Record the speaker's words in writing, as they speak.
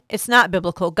It's not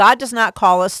biblical. God does not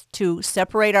call us to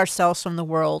separate ourselves from the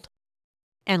world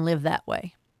and live that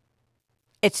way.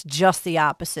 It's just the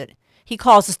opposite. He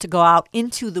calls us to go out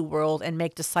into the world and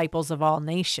make disciples of all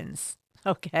nations.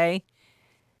 Okay?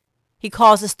 He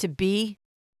calls us to be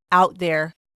out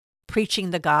there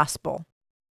preaching the gospel,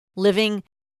 living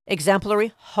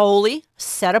exemplary, holy,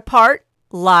 set apart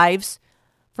lives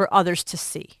for others to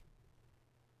see.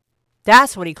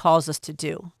 That's what he calls us to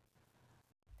do.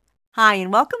 Hi,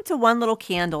 and welcome to One Little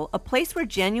Candle, a place where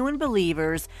genuine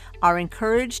believers are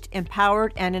encouraged,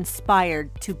 empowered, and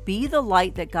inspired to be the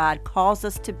light that God calls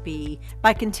us to be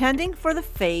by contending for the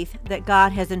faith that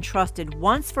God has entrusted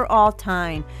once for all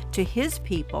time to his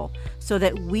people so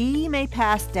that we may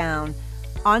pass down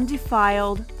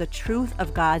undefiled the truth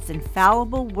of God's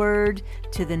infallible word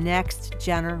to the next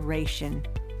generation.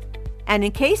 And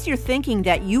in case you're thinking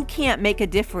that you can't make a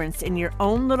difference in your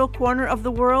own little corner of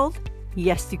the world,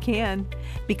 yes, you can,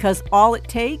 because all it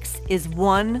takes is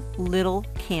one little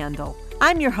candle.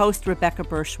 I'm your host, Rebecca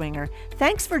Berschwinger.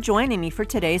 Thanks for joining me for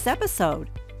today's episode.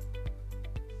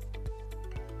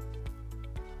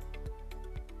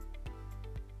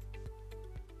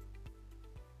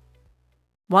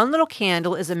 One Little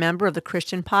Candle is a member of the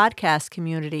Christian podcast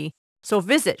community, so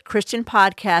visit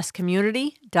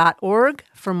christianpodcastcommunity.org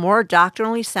for more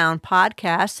doctrinally sound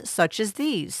podcasts such as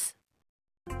these.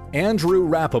 Andrew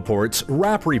Rappaport's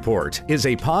Rap Report is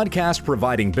a podcast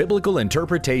providing biblical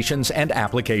interpretations and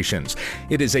applications.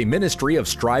 It is a ministry of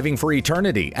Striving for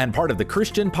Eternity and part of the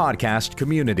Christian podcast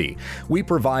community. We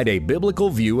provide a biblical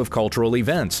view of cultural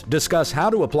events, discuss how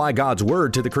to apply God's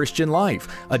Word to the Christian life,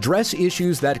 address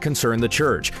issues that concern the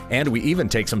church, and we even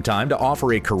take some time to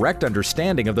offer a correct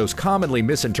understanding of those commonly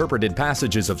misinterpreted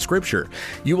passages of Scripture.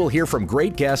 You will hear from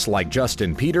great guests like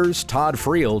Justin Peters, Todd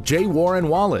Friel, J. Warren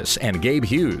Wallace, and Gabe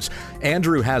Hughes.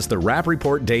 Andrew has the Rap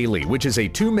Report Daily, which is a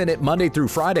 2-minute Monday through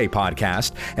Friday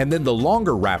podcast, and then the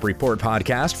longer Rap Report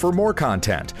podcast for more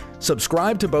content.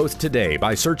 Subscribe to both today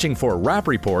by searching for Rap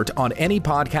Report on any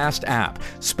podcast app,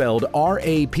 spelled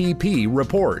R-A-P-P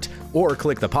Report, or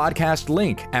click the podcast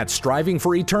link at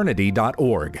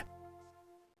strivingforeternity.org.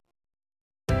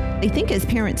 I think as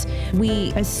parents,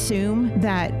 we assume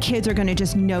that kids are going to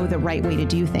just know the right way to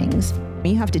do things.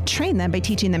 You have to train them by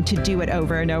teaching them to do it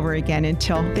over and over again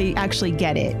until they actually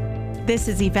get it. This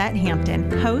is Yvette Hampton,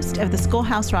 host of the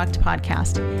Schoolhouse Rocked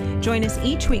podcast. Join us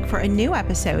each week for a new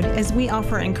episode as we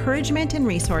offer encouragement and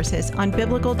resources on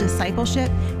biblical discipleship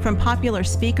from popular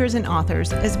speakers and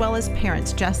authors, as well as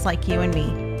parents just like you and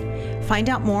me. Find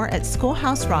out more at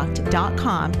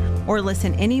schoolhouserocked.com or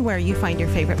listen anywhere you find your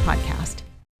favorite podcast.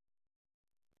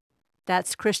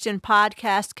 That's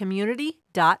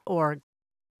christianpodcastcommunity.org.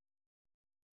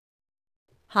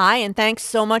 Hi, and thanks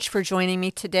so much for joining me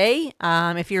today.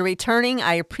 If you're returning,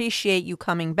 I appreciate you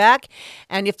coming back.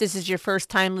 And if this is your first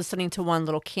time listening to One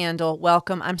Little Candle,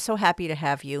 welcome. I'm so happy to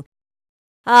have you.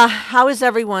 How is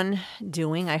everyone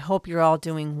doing? I hope you're all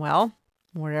doing well,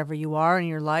 wherever you are in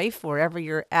your life, wherever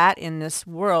you're at in this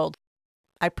world.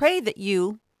 I pray that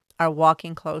you are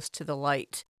walking close to the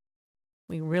light.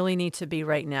 We really need to be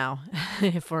right now,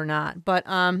 if we're not. But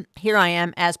here I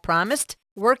am, as promised,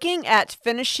 working at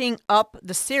finishing up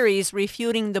the series,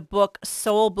 Refuting the book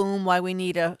Soul Boom, Why We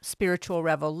Need a Spiritual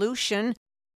Revolution,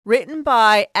 written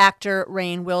by actor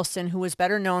Rainn Wilson, who is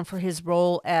better known for his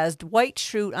role as Dwight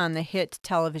Schrute on the hit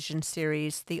television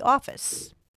series The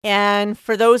Office. And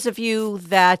for those of you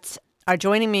that are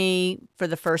joining me for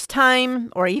the first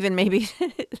time, or even maybe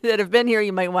that have been here,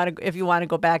 you might want to, if you want to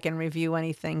go back and review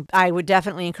anything, I would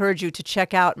definitely encourage you to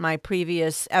check out my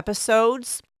previous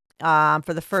episodes for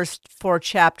the first 4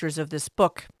 chapters of this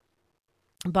book.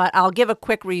 But I'll give a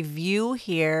quick review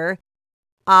here.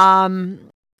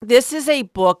 This is a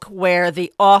book where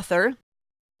the author,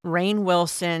 Rainn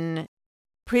Wilson,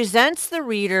 presents the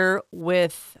reader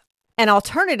with an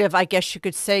alternative, I guess you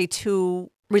could say,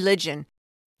 to religion.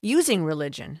 Using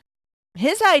religion.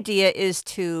 His idea is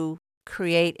to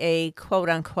create a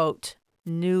quote-unquote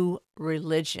new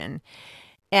religion.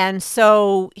 And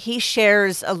so he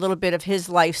shares a little bit of his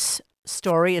life's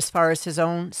story as far as his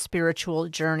own spiritual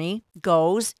journey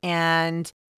goes.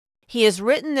 And he has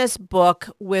written this book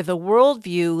with a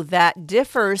worldview that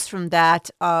differs from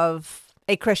that of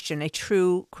a Christian, a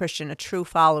true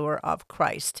follower of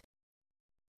Christ.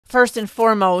 First and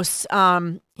foremost,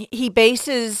 he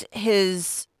bases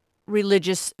his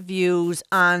religious views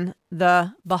on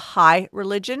the Baha'i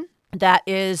religion. That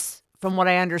is, from what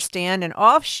I understand, an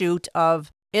offshoot of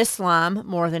Islam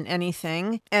more than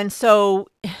anything. And so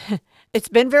it's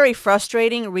been very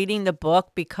frustrating reading the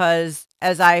book because,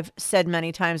 as I've said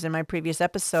many times in my previous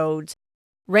episodes,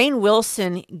 Rainn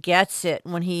Wilson gets it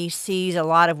when he sees a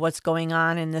lot of what's going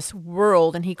on in this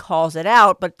world, and he calls it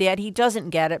out, but yet he doesn't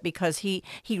get it because he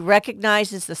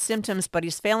recognizes the symptoms, but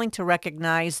he's failing to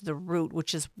recognize the root,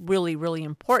 which is really, really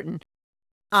important.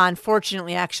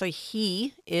 Unfortunately, actually,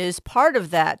 he is part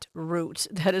of that root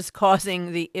that is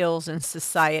causing the ills in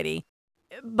society.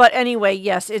 But anyway,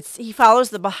 yes, he follows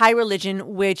the Baha'i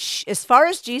religion, which, as far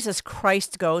as Jesus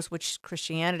Christ goes, which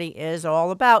Christianity is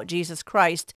all about Jesus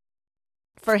Christ,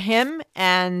 for him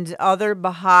and other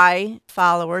Baha'i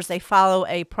followers, they follow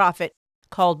a prophet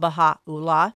called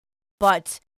Baha'u'llah,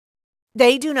 but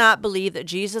they do not believe that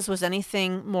Jesus was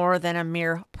anything more than a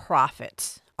mere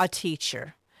prophet, a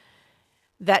teacher,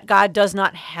 that God does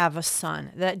not have a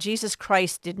son, that Jesus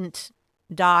Christ didn't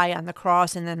die on the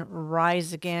cross and then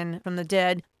rise again from the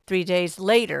dead 3 days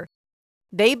later.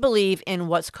 They believe in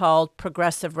what's called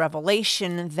progressive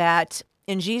revelation, that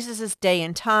in Jesus' day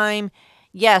and time,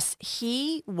 yes,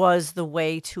 he was the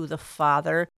way to the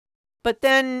Father. But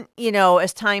then,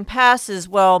 as time passes,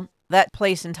 well, that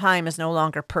place and time is no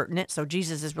longer pertinent. So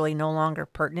Jesus is really no longer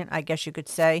pertinent, I guess you could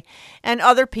say. And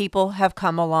other people have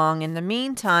come along in the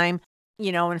meantime,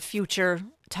 in future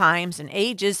times and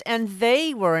ages, and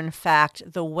they were in fact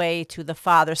the way to the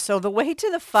Father. So the way to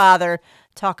the Father,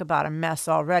 talk about a mess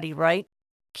already, right?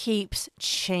 Keeps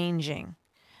changing.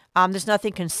 There's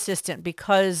nothing consistent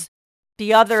because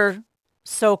the other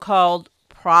so-called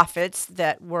prophets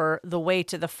that were the way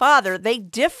to the Father, they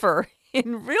differ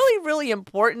in really, really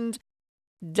important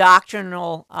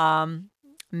doctrinal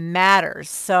matters.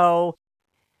 So,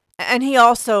 and he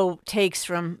also takes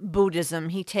from Buddhism,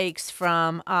 he takes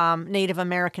from Native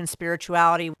American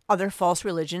spirituality, other false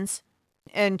religions,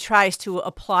 and tries to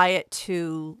apply it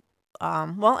to,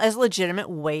 as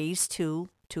legitimate ways to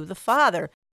the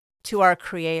Father, to our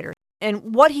Creator.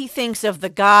 And what he thinks of the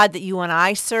God that you and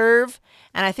I serve,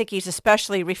 and I think he's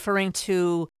especially referring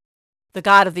to the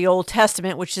God of the Old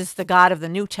Testament, which is the God of the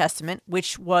New Testament,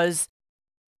 which was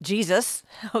Jesus,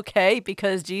 okay,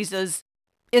 because Jesus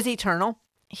is eternal.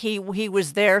 He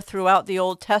was there throughout the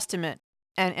Old Testament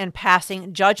and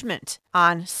passing judgment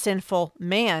on sinful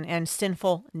man and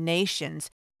sinful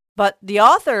nations. But the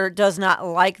author does not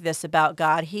like this about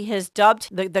God. He has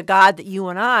dubbed the God that you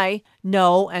and I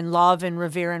know and love and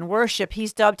revere and worship,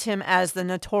 he's dubbed him as the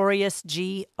notorious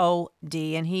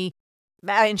G-O-D. And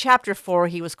in chapter 4,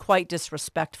 he was quite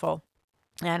disrespectful.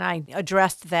 And I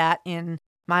addressed that in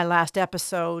my last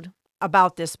episode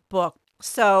about this book.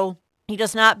 So he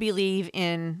does not believe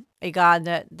in a God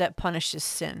that punishes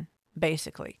sin,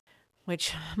 basically,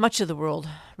 which much of the world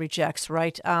rejects,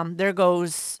 right? There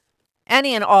goes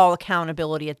any and all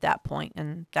accountability at that point,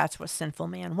 and that's what sinful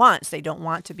man wants. They don't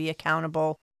want to be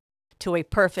accountable to a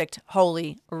perfect,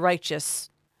 holy, righteous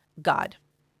God,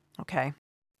 okay?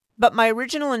 But my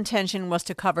original intention was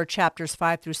to cover chapters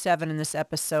 5 through 7 in this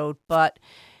episode, but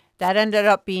that ended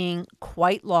up being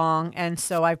quite long, and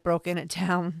so I've broken it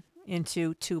down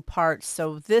into 2 parts.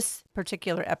 So this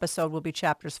particular episode will be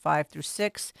chapters 5 through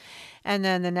 6, and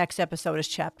then the next episode is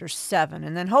chapter 7.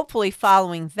 And then hopefully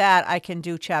following that, I can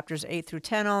do chapters 8 through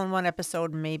 10 all in one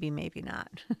episode, maybe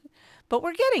not. But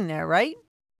we're getting there, right?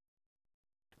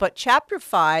 But chapter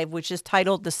 5, which is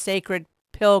titled The Sacred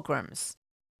Pilgrims,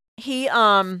 he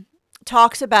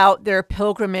talks about their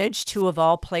pilgrimage to, of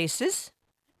all places,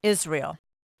 Israel.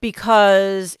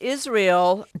 Because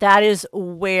Israel, that is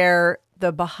where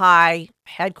the Baha'i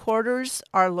headquarters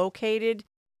are located.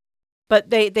 But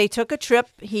they took a trip,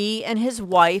 he and his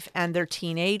wife and their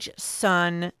teenage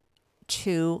son,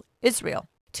 to Israel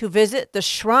to visit the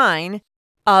shrine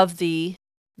of the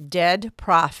dead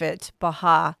prophet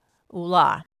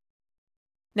Baha'u'llah.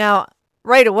 Now,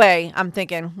 right away, I'm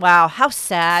thinking, wow, how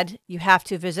sad you have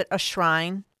to visit a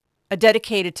shrine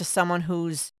dedicated to someone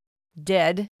who's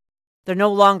dead. They're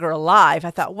no longer alive.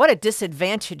 I thought, what a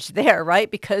disadvantage there, right?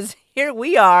 Because here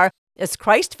we are as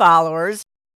Christ followers,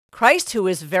 Christ who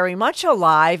is very much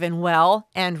alive and well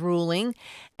and ruling,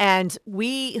 and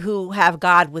we who have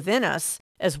God within us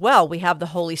as well. We have the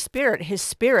Holy Spirit, his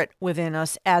Spirit within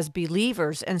us as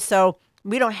believers. And so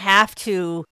we don't have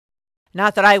to,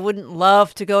 not that I wouldn't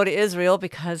love to go to Israel,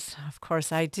 because of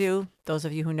course I do, those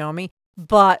of you who know me,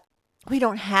 but we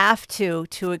don't have to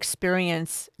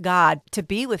experience God, to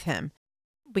be with him.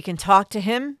 We can talk to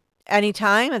him any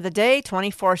time of the day,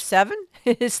 24/7.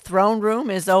 His throne room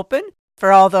is open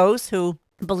for all those who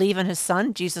believe in his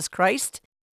son, Jesus Christ.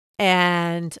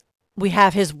 And we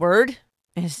have his word,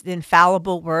 his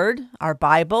infallible word, our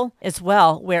Bible as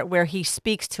well, where he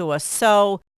speaks to us.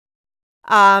 So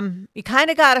you kind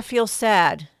of got to feel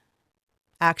sad,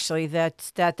 actually,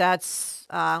 that's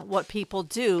what people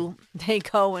do. They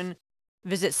go and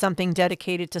visit something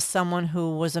dedicated to someone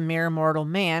who was a mere mortal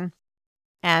man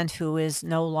and who is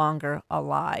no longer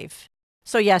alive.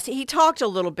 So yes, he talked a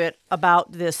little bit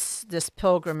about this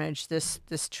pilgrimage,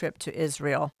 this trip to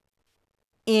Israel.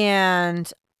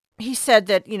 And he said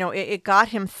that, it got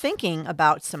him thinking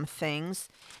about some things,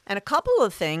 and a couple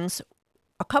of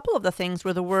the things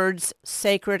were the words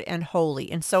sacred and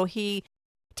holy. And so he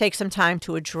takes some time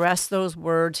to address those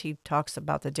words. He talks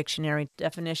about the dictionary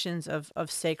definitions of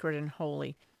sacred and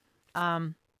holy.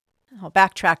 I'll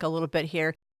backtrack a little bit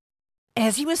here.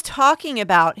 As he was talking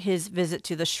about his visit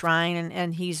to the shrine,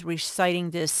 and he's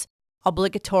reciting this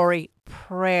obligatory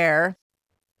prayer,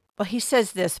 well, he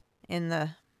says this in the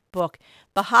book.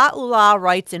 Baha'u'llah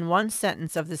writes in one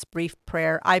sentence of this brief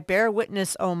prayer, I bear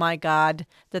witness, O my God,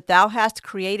 that thou hast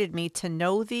created me to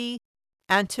know thee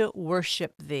and to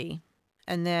worship thee.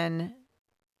 And then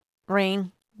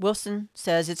Rainn Wilson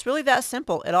says, it's really that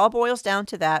simple. It all boils down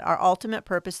to that. Our ultimate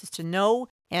purpose is to know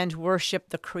and worship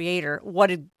the Creator.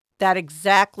 What that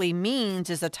exactly means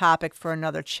is a topic for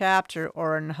another chapter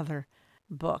or another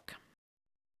book.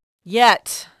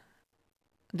 Yet,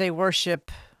 they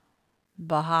worship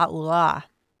Baha'u'llah.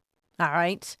 All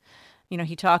right?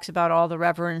 He talks about all the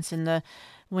reverence and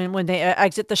when they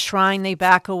exit the shrine, they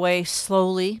back away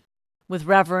slowly with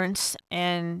reverence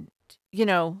and,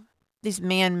 these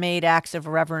man-made acts of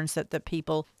reverence that the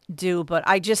people do. But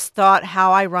I just thought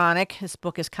how ironic, this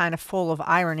book is kind of full of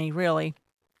irony, really,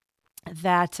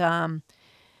 that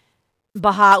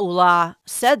Baha'u'llah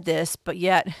said this, but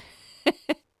yet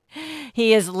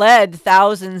he has led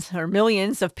thousands or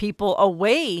millions of people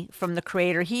away from the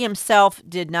Creator. He himself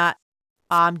did not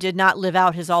live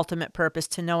out his ultimate purpose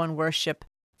to know and worship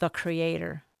the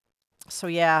Creator. So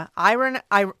yeah, ironic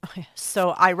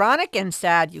and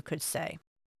sad, you could say.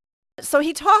 So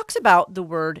he talks about the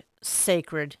word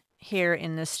sacred here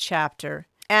in this chapter,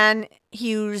 and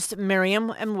he used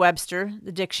Merriam-Webster,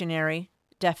 the dictionary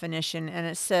definition, and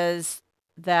it says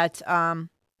that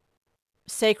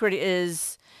sacred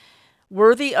is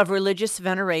worthy of religious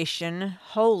veneration,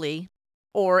 holy,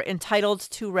 or entitled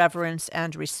to reverence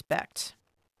and respect.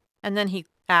 And then he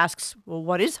asks, well,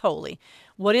 what is holy?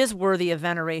 What is worthy of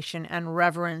veneration and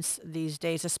reverence these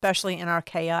days, especially in our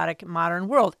chaotic modern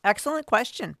world? Excellent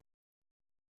question.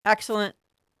 Excellent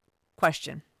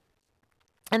question.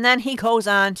 And then he goes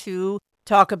on to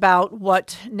talk about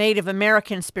what Native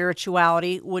American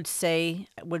spirituality would say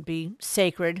would be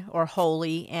sacred or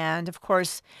holy. And of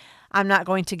course, I'm not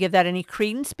going to give that any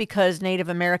credence because Native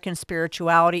American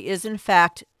spirituality is in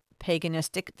fact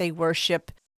paganistic. They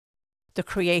worship the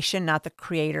creation, not the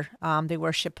Creator. They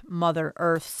worship Mother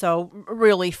Earth. So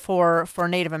really for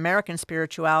Native American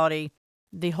spirituality,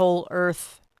 the whole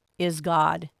earth is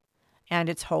God. And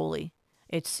it's holy.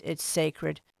 It's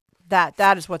sacred.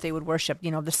 That is what they would worship.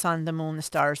 The sun, the moon, the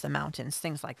stars, the mountains,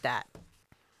 things like that.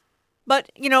 But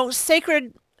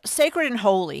sacred and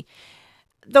holy.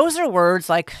 Those are words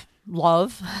like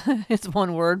love. It's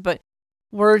one word, but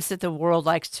words that the world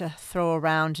likes to throw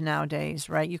around nowadays,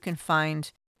 right? You can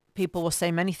find people will say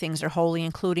many things are holy,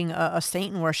 including a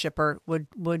Satan worshiper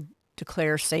would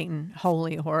declare Satan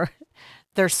holy, or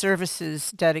their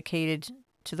services dedicated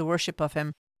to the worship of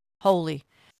him holy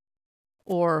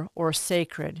or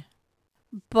sacred.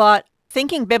 But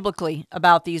thinking biblically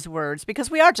about these words, because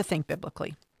we are to think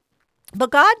biblically. But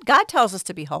God tells us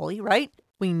to be holy, right?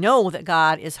 We know that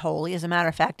God is holy. As a matter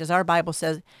of fact, as our Bible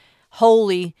says,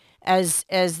 holy as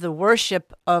the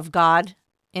worship of God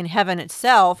in heaven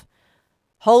itself,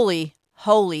 holy,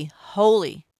 holy,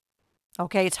 holy.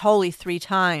 Okay, it's holy 3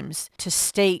 times to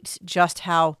state just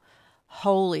how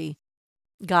holy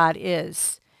God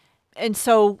is. And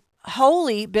so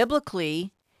holy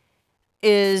biblically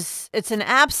it's an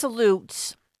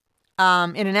absolute,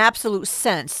 in an absolute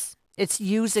sense. It's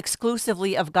used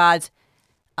exclusively of God's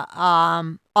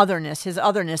otherness, his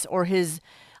otherness, or his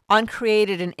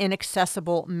uncreated and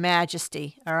inaccessible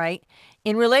majesty, all right,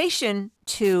 in relation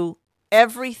to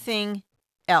everything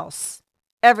else,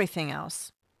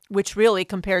 which really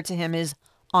compared to him is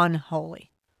unholy,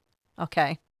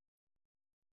 okay?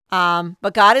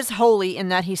 But God is holy in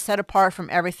that he's set apart from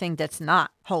everything that's not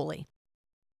holy.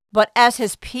 But as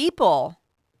his people,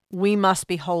 we must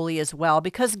be holy as well,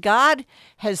 because God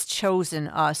has chosen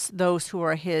us, those who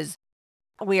are his.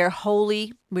 We are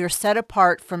holy. We are set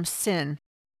apart from sin.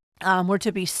 We're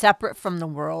to be separate from the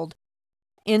world.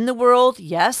 In the world,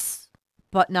 yes,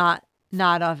 but not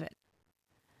of it.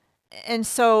 And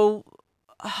so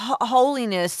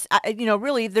holiness,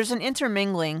 really, there's an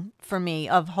intermingling for me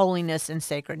of holiness and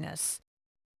sacredness.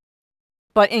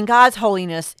 But in God's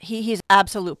holiness, he's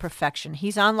absolute perfection.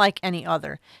 He's unlike any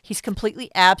other. He's completely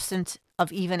absent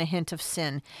of even a hint of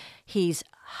sin. He's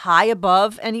high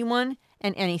above anyone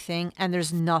and anything, and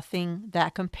there's nothing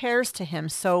that compares to him.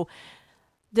 So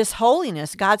this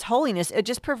holiness, God's holiness, it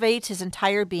just pervades his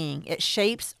entire being. It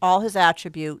shapes all his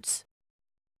attributes.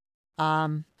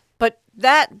 But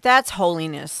that's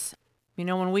holiness. You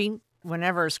know,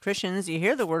 whenever as Christians you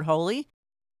hear the word holy,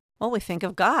 well, we think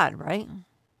of God, right?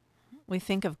 We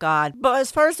think of God. But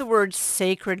as far as the word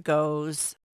sacred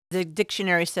goes, the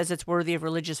dictionary says it's worthy of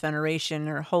religious veneration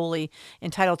or holy,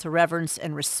 entitled to reverence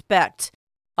and respect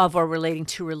of or relating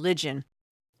to religion.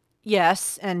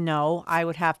 Yes and no, I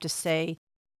would have to say.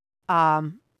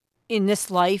 In this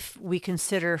life, we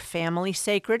consider family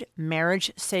sacred,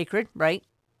 marriage sacred, right?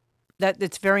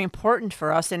 That's very important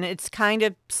for us, and it's kind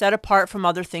of set apart from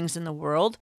other things in the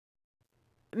world.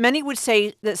 Many would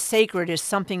say that sacred is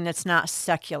something that's not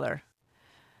secular,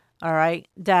 all right?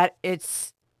 That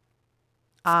it's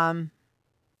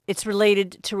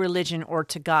related to religion or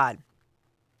to God.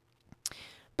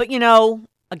 But, you know,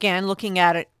 again, looking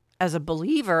at it as a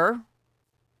believer,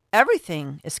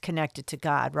 everything is connected to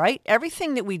God, right?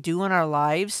 Everything that we do in our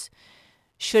lives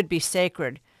should be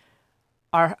sacred.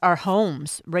 Our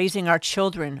homes, raising our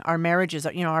children, our marriages,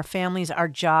 you know, our families, our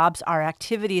jobs, our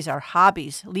activities, our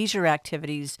hobbies, leisure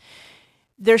activities.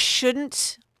 There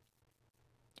shouldn't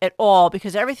at all,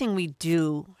 because everything we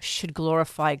do should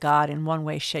glorify God in one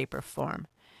way, shape, or form.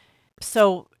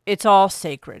 So it's all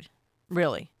sacred,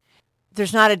 really.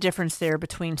 There's not a difference there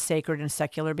between sacred and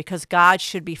secular, because God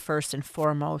should be first and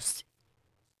foremost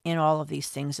in all of these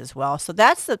things as well. So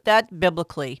that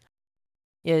biblically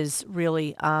is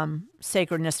really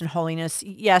sacredness and holiness.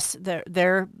 Yes,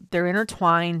 they're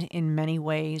intertwined in many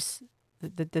ways,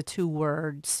 the two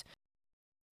words.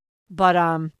 But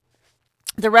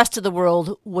the rest of the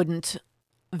world wouldn't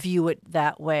view it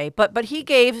that way. But he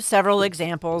gave several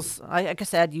examples, like I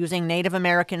said, using Native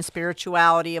American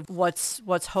spirituality of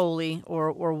what's holy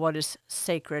or what is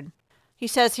sacred. He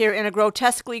says here, in a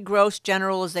grotesquely gross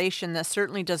generalization that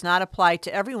certainly does not apply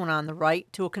to everyone on the right,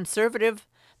 to a conservative,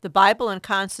 the Bible and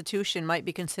Constitution might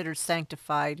be considered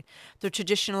sanctified. The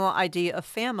traditional idea of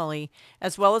family,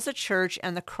 as well as a church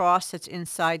and the cross that's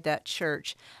inside that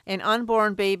church. An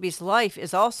unborn baby's life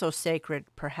is also sacred,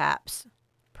 perhaps.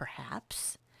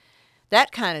 Perhaps?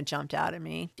 That kind of jumped out at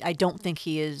me. I don't think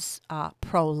he is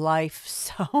pro-life,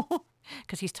 so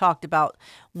because he's talked about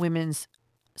women's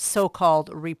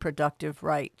so-called reproductive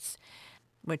rights,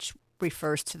 which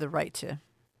refers to the right to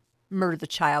murder the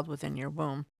child within your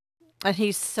womb. And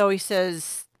he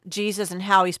says Jesus and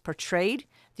how he's portrayed,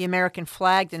 the American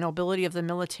flag, the nobility of the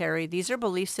military. These are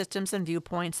belief systems and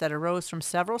viewpoints that arose from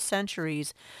several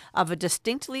centuries of a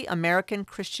distinctly American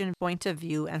Christian point of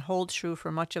view and hold true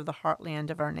for much of the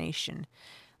heartland of our nation.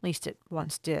 At least it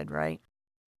once did, right?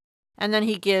 And then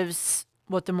he gives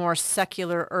what the more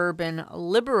secular, urban,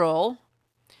 liberal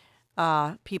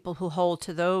people who hold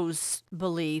to those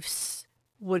beliefs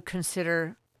would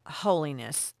consider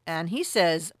holiness. And he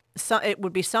says it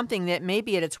would be something that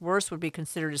maybe at its worst would be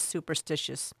considered as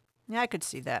superstitious. Yeah, I could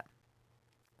see that.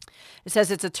 It says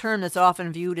it's a term that's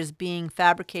often viewed as being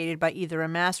fabricated by either a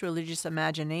mass religious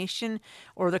imagination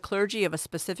or the clergy of a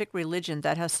specific religion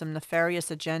that has some nefarious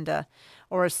agenda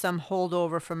or as some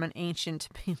holdover from an ancient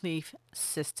belief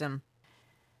system.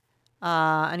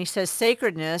 And he says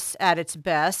sacredness at its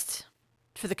best,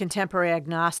 for the contemporary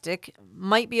agnostic,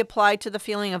 might be applied to the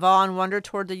feeling of awe and wonder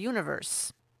toward the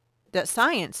universe. That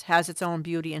science has its own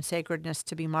beauty and sacredness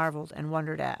to be marveled and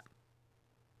wondered at.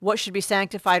 What should be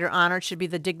sanctified or honored should be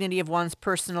the dignity of one's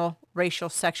personal, racial,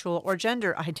 sexual, or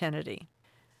gender identity.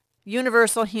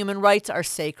 Universal human rights are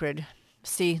sacred.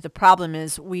 See, the problem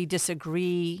is we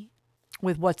disagree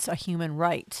with what's a human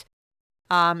right.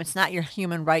 It's not your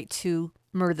human right to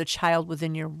murder the child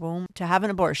within your womb, to have an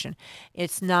abortion.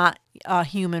 It's not a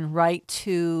human right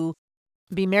to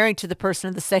be married to the person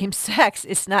of the same sex.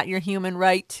 It's not your human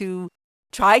right to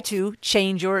try to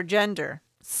change your gender.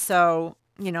 So,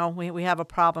 you know, we have a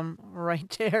problem right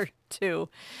there too.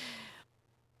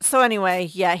 So anyway,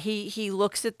 yeah, he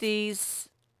looks at these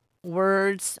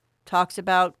words, talks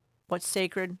about what's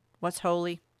sacred, what's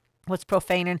holy, what's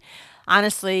profane. And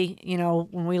honestly, you know,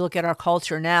 when we look at our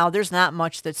culture now, there's not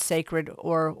much that's sacred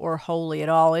or holy at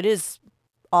all. It is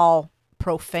all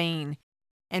profane.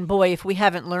 And boy, if we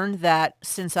haven't learned that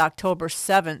since October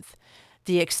 7th,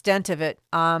 the extent of it,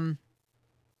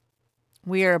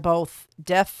 we are both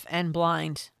deaf and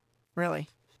blind, really.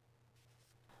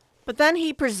 But then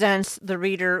he presents the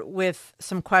reader with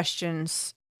some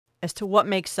questions as to what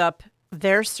makes up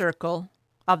their circle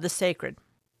of the sacred.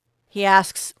 He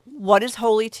asks, what is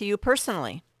holy to you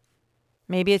personally?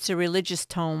 Maybe it's a religious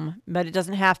tome, but it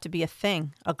doesn't have to be a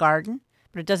thing. A garden,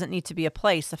 but it doesn't need to be a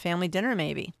place, a family dinner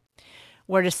maybe.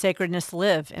 Where does sacredness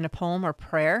live? In a poem or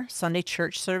prayer? Sunday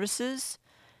church services?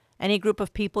 Any group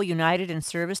of people united in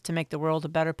service to make the world a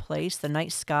better place? The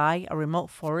night sky, a remote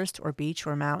forest or beach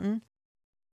or mountain?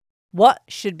 What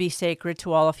should be sacred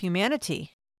to all of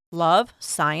humanity? Love,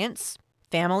 science,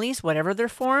 families, whatever their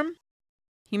form?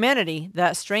 Humanity,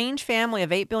 that strange family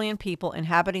of 8 billion people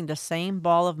inhabiting the same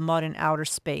ball of mud in outer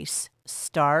space.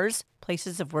 Stars,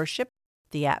 places of worship,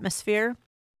 the atmosphere.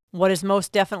 What is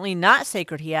most definitely not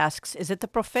sacred, he asks, is it the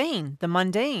profane, the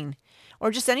mundane, or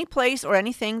just any place or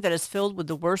anything that is filled with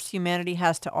the worst humanity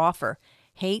has to offer?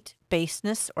 Hate,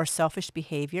 baseness, or selfish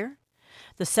behavior?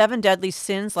 The 7 deadly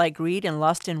sins like greed and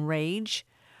lust and rage?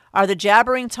 Are the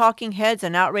jabbering talking heads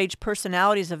and outraged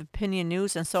personalities of opinion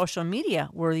news and social media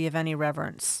worthy of any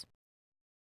reverence?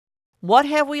 What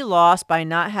have we lost by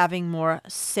not having more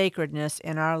sacredness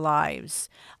in our lives?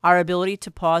 Our ability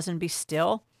to pause and be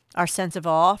still? Our sense of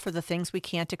awe for the things we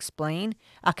can't explain?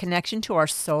 A connection to our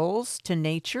souls, to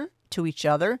nature, to each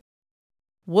other?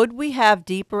 Would we have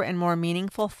deeper and more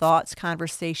meaningful thoughts,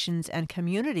 conversations, and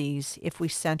communities if we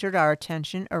centered our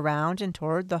attention around and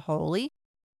toward the holy?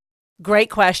 Great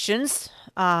questions.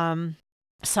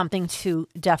 Something to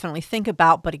definitely think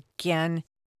about. But again,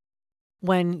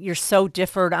 when you're so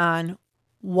differed on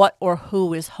what or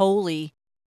who is holy,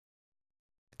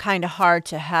 kind of hard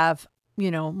to have,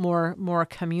 more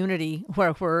community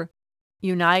where we're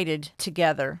united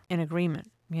together in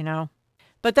agreement,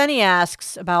 But then he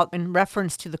asks about, in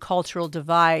reference to the cultural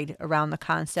divide around the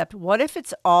concept, what if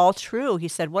it's all true? He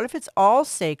said, what if it's all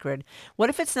sacred? What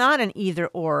if it's not an either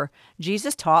or?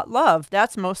 Jesus taught love.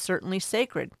 That's most certainly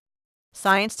sacred.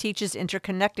 Science teaches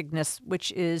interconnectedness,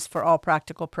 which is, for all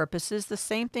practical purposes, the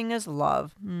same thing as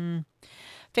love.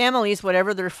 Families,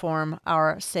 whatever their form,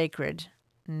 are sacred.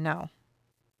 No,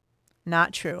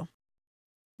 not true.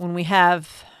 When we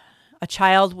have a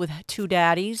child with 2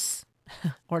 daddies,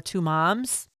 or 2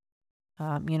 moms,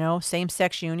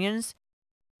 same-sex unions,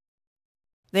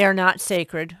 they are not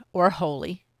sacred or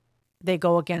holy. They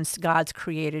go against God's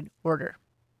created order.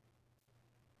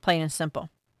 Plain and simple.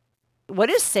 What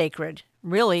is sacred,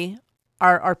 really,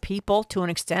 are people to an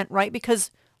extent, right?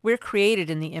 Because we're created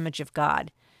in the image of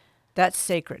God. That's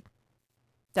sacred.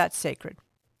 That's sacred.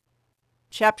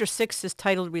 Chapter 6 is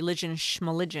titled Religion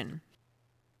Schmeligion.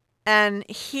 And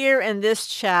here in this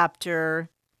chapter,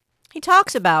 he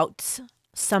talks about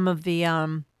some of the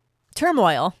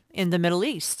turmoil in the Middle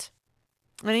East.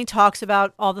 And he talks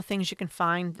about all the things you can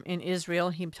find in Israel.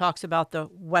 He talks about the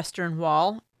Western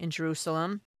Wall in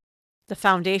Jerusalem, the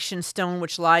foundation stone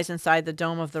which lies inside the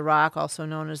Dome of the Rock, also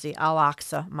known as the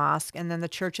Al-Aqsa Mosque, and then the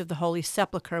Church of the Holy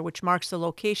Sepulchre, which marks the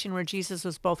location where Jesus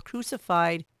was both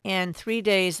crucified and 3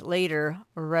 days later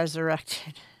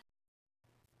resurrected.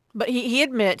 But he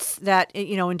admits that,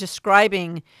 in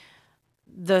describing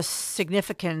the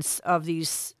significance of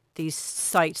these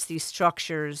sites, these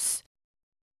structures,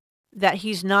 that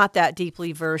he's not that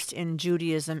deeply versed in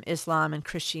Judaism, Islam, and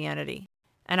Christianity.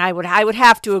 And I would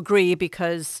have to agree,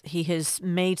 because he has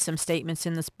made some statements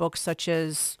in this book, such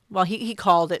as, well, he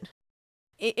called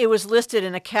it was listed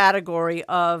in a category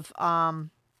of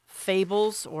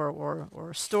fables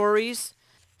or stories.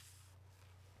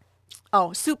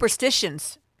 Oh,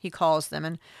 superstitions, he calls them.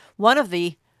 And one of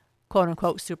the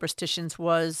quote-unquote superstitions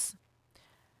was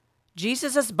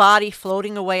Jesus' body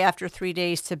floating away after 3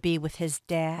 days to be with his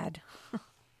dad.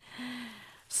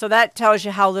 So that tells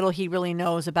you how little he really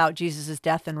knows about Jesus'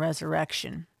 death and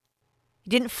resurrection. He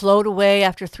didn't float away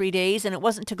after 3 days, and it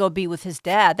wasn't to go be with his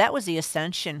dad. That was the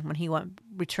ascension, when he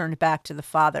returned back to the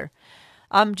Father.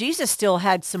 Jesus still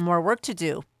had some more work to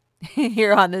do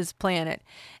here on this planet.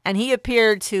 And he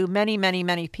appeared to many, many,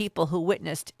 many people who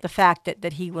witnessed the fact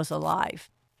that he was alive.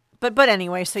 But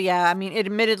anyway, so yeah, I mean,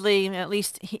 admittedly, at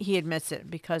least he admits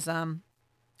it, because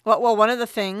one of the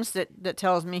things that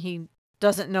tells me he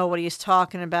doesn't know what he's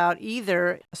talking about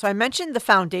either. So I mentioned the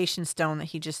foundation stone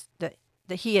that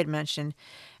he had mentioned,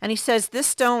 and he says this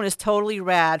stone is totally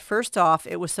rad. First off,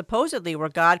 it was supposedly where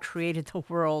God created the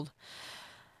world,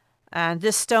 and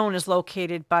this stone is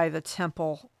located by the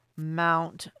Temple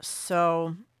Mount.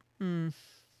 So,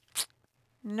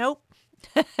 nope.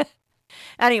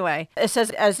 Anyway, it says,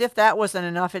 as if that wasn't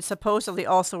enough, it's supposedly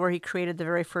also where he created the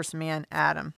very first man,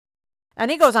 Adam. And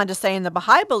he goes on to say, in the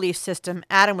Baha'i belief system,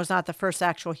 Adam was not the first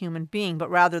actual human being, but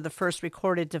rather the first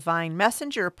recorded divine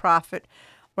messenger, prophet,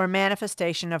 or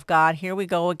manifestation of God. Here we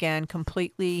go again,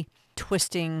 completely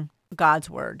twisting God's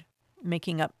word,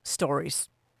 making up stories.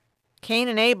 Cain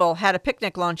and Abel had a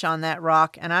picnic lunch on that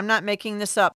rock, and I'm not making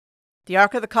this up. The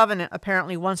Ark of the Covenant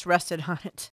apparently once rested on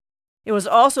it. It was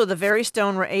also the very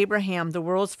stone where Abraham, the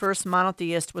world's first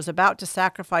monotheist, was about to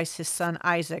sacrifice his son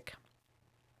Isaac.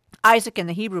 Isaac in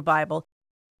the Hebrew Bible,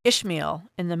 Ishmael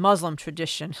in the Muslim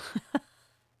tradition.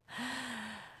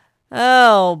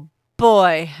 Oh,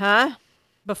 boy, huh?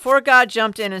 Before God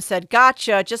jumped in and said,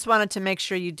 "Gotcha, just wanted to make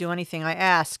sure you do anything I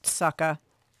asked, sucker."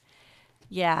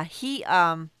 Yeah, he,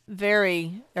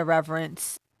 very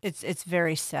irreverent. It's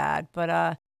very sad,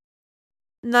 but,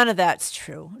 none of that's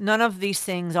true. None of these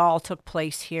things all took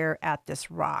place here at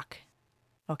this rock.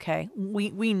 Okay?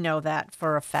 We know that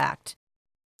for a fact.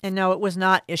 And no, it was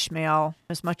not Ishmael,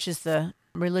 as much as the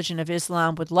religion of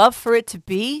Islam would love for it to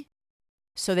be,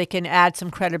 so they can add some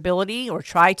credibility, or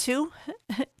try to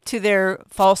their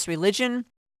false religion.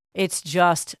 It's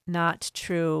just not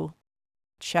true.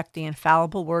 Check the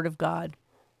infallible word of God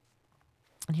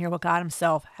and hear what God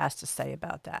himself has to say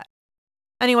about that.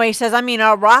 Anyway, he says,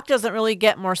 a rock doesn't really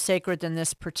get more sacred than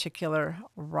this particular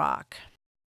rock.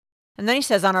 And then he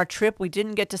says, on our trip, we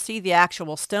didn't get to see the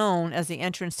actual stone, as the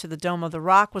entrance to the Dome of the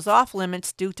Rock was off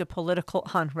limits due to political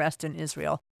unrest in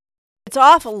Israel. It's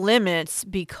off limits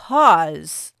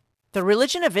because the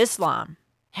religion of Islam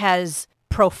has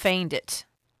profaned it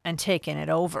and taken it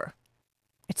over.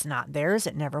 It's not theirs.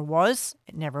 It never was.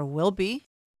 It never will be.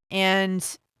 And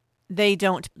they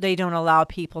don't allow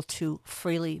people to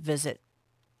freely visit.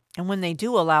 And when they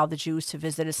do allow the Jews to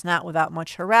visit, it's not without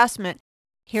much harassment.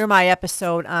 Hear my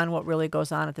episode on what really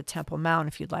goes on at the Temple Mount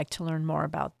if you'd like to learn more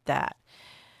about that.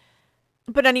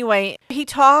 But anyway, he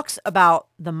talks about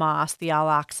the mosque, the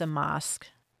Al-Aqsa Mosque.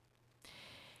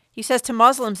 He says, to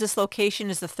Muslims, this location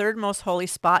is the third most holy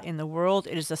spot in the world.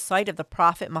 It is the site of the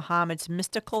Prophet Muhammad's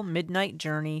mystical midnight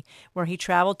journey, where he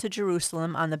traveled to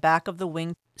Jerusalem on the back of the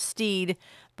winged steed,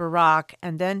 Buraq,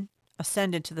 and then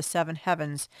ascended to the seven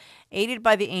heavens, aided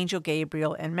by the angel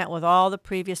Gabriel, and met with all the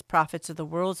previous prophets of the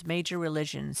world's major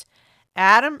religions,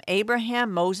 Adam,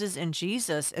 Abraham, Moses, and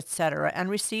Jesus, etc., and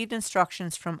received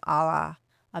instructions from Allah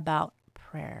about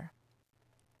prayer.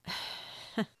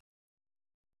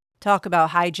 Talk about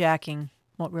hijacking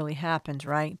what really happened,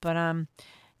 right? But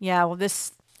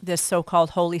this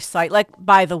so-called holy site, like,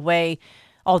 by the way,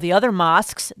 all the other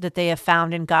mosques that they have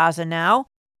found in Gaza now,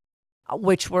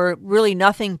 which were really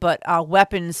nothing but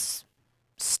weapons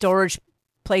storage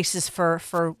places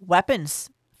for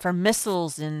weapons, for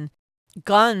missiles and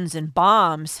guns and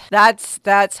bombs.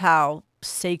 That's how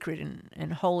sacred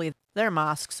and holy their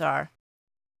mosques are.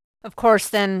 Of course,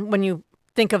 then when you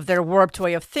think of their warped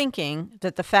way of thinking,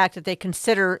 that the fact that they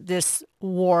consider this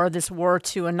war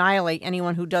to annihilate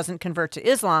anyone who doesn't convert to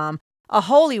Islam, a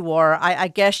holy war, I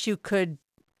guess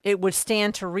it would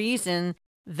stand to reason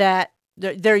that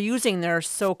they're using their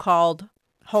so-called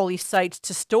holy sites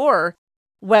to store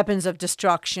weapons of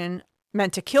destruction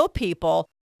meant to kill people.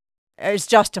 Is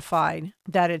justified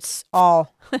that it's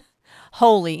all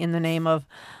holy in the name of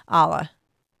Allah.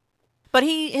 But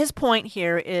his point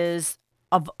here is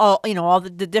of all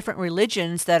the different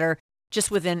religions that are just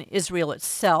within Israel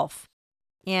itself,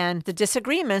 and the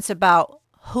disagreements about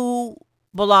who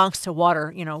belongs to what,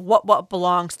 or what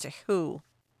belongs to who.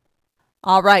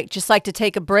 All right, just like to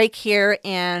take a break here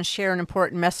and share an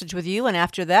important message with you, and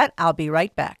after that, I'll be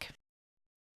right back.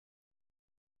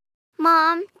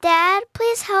 Mom, Dad,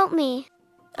 please help me.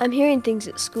 I'm hearing things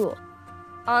at school.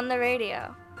 On the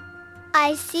radio.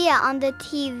 I see it on the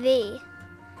TV.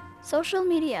 Social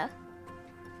media.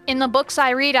 In the books I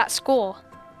read at school.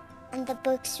 And the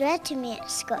books read to me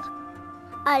at school.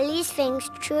 Are these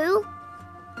things true?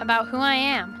 About who I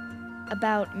am.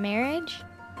 About marriage?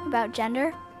 About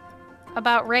gender.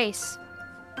 About race.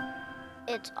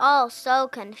 It's all so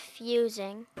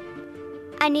confusing.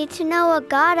 I need to know what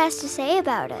God has to say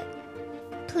about it.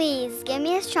 Please give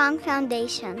me a strong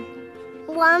foundation.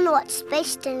 One that's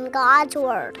based in God's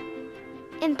Word.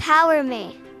 Empower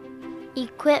me.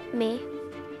 Equip me.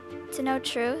 To know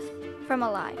truth from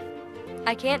a lie.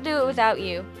 I can't do it without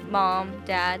you, Mom,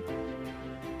 Dad.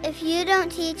 If you don't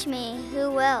teach me,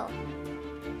 who will?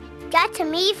 Get to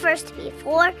me first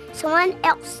before someone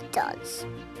else does.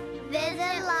 Visit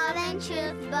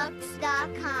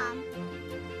loveandtruthbooks.com.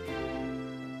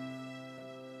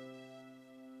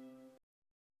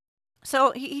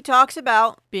 So he talks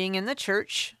about being in the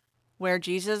church where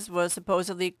Jesus was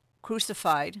supposedly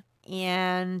crucified.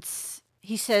 And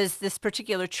he says this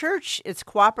particular church is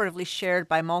cooperatively shared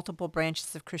by multiple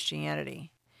branches of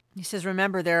Christianity. He says,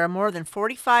 remember, there are more than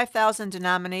 45,000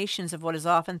 denominations of what is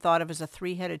often thought of as a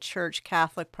three-headed church: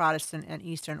 Catholic, Protestant, and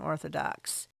Eastern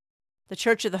Orthodox. The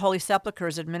Church of the Holy Sepulchre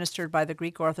is administered by the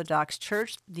Greek Orthodox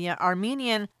Church, the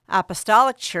Armenian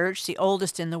Apostolic Church, the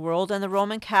oldest in the world, and the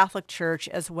Roman Catholic Church,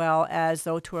 as well as,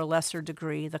 though to a lesser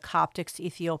degree, the Coptics,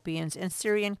 Ethiopians, and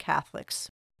Syrian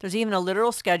Catholics. There's even a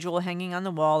literal schedule hanging on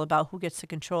the wall about who gets to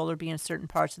control or be in certain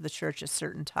parts of the church at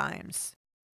certain times.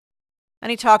 And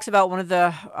he talks about one of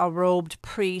the robed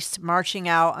priests marching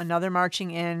out, another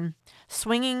marching in,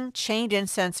 swinging chained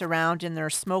incense around in their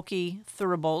smoky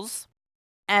thuribles,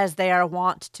 as they are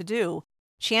wont to do,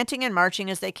 chanting and marching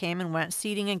as they came and went,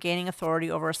 ceding and gaining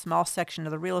authority over a small section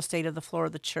of the real estate of the floor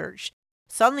of the church.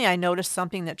 Suddenly I noticed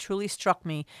something that truly struck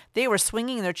me. They were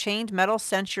swinging their chained metal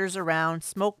censers around,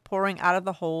 smoke pouring out of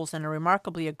the holes in a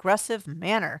remarkably aggressive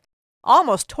manner,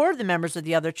 almost toward the members of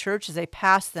the other church as they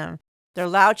passed them. Their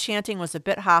loud chanting was a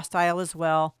bit hostile as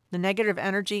well. The negative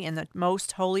energy in the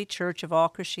most holy church of all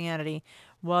Christianity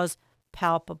was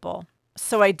palpable.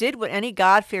 So I did what any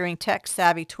God-fearing,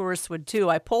 tech-savvy tourist would do.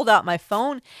 I pulled out my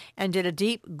phone and did a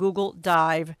deep Google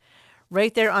dive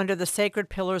right there under the sacred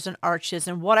pillars and arches.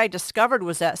 And what I discovered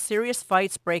was that serious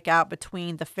fights break out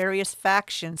between the various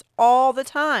factions all the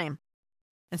time.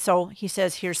 And so he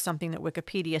says, here's something that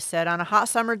Wikipedia said. On a hot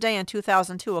summer day in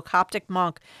 2002, a Coptic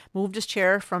monk moved his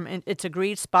chair from its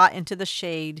agreed spot into the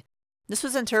shade. This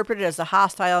was interpreted as a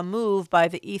hostile move by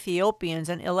the Ethiopians,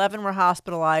 and 11 were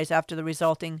hospitalized after the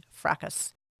resulting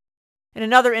fracas. In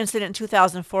another incident in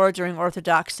 2004, during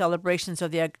Orthodox celebrations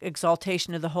of the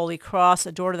exaltation of the Holy Cross,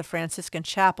 a door to the Franciscan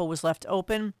chapel was left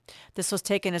open. This was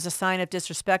taken as a sign of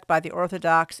disrespect by the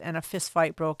Orthodox, and a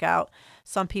fistfight broke out.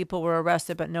 Some people were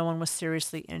arrested, but no one was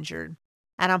seriously injured.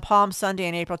 And on Palm Sunday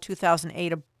in April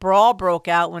 2008, a brawl broke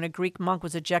out when a Greek monk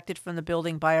was ejected from the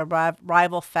building by a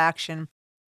rival faction.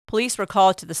 Police were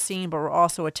called to the scene, but were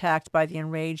also attacked by the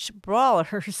enraged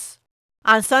brawlers.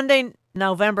 On Sunday,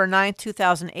 November 9,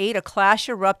 2008, a clash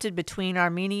erupted between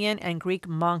Armenian and Greek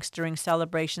monks during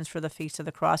celebrations for the Feast of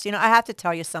the Cross. I have to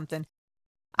tell you something.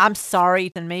 I'm sorry,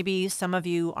 and maybe some of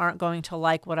you aren't going to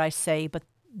like what I say, but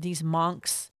these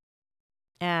monks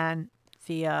and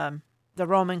the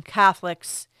Roman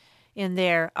Catholics in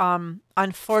there,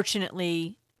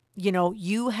 unfortunately,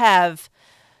 you have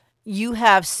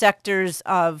sectors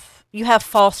of, you have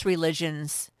false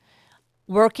religions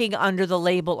working under the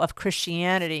label of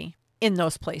Christianity in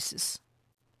those places.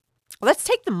 Let's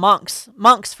take the monks,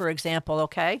 for example,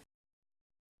 okay?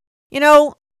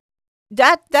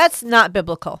 That's not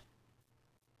biblical.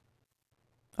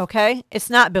 Okay? It's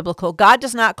not biblical. God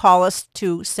does not call us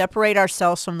to separate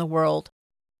ourselves from the world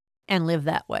and live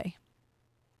that way.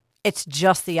 It's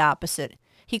just the opposite.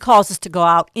 He calls us to go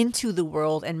out into the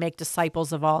world and make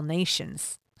disciples of all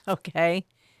nations. Okay?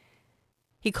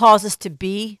 He calls us to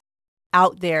be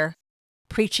out there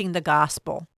preaching the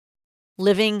gospel,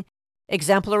 living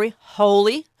exemplary,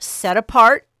 holy, set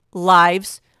apart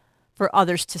lives for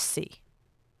others to see.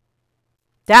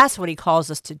 That's what he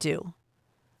calls us to do.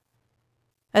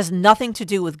 It has nothing to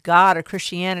do with God or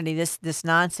Christianity, this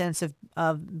nonsense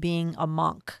of being a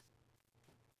monk.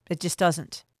 It just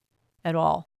doesn't at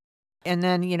all. And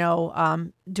then,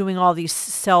 doing all these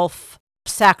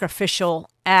self-sacrificial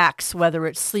acts, whether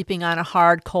it's sleeping on a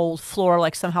hard, cold floor,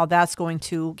 like somehow that's going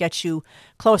to get you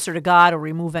closer to God or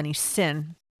remove any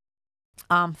sin,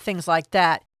 things like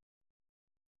that.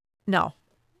 No,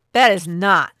 that is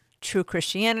not true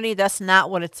Christianity. That's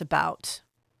not what it's about.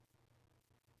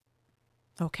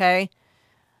 Okay?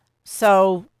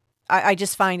 So I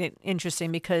just find it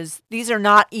interesting because these are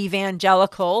not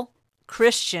evangelical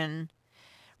Christian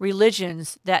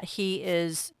religions that he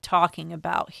is talking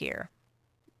about here.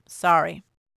 Sorry.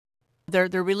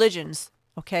 They're religions,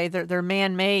 okay? They're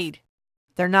man-made.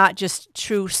 They're not just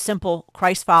true, simple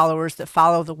Christ followers that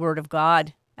follow the Word of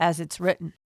God as it's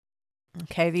written.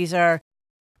 Okay, these are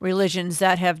religions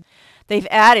that they've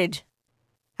added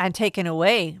and taken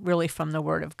away really from the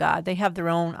Word of God. They have their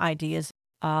own ideas,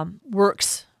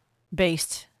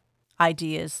 works-based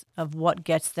ideas of what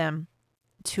gets them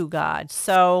to God.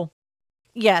 So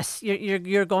yes,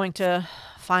 you're going to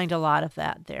find a lot of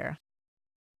that there.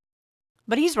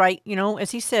 But he's right,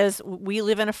 as he says, we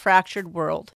live in a fractured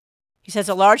world. He says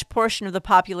a large portion of the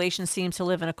population seems to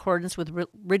live in accordance with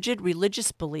rigid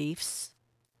religious beliefs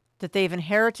that they've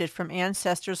inherited from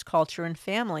ancestors, culture, and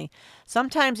family.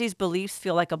 Sometimes these beliefs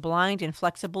feel like a blind,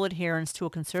 inflexible adherence to a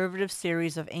conservative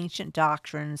series of ancient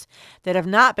doctrines that have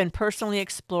not been personally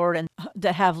explored and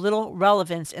that have little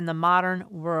relevance in the modern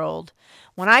world.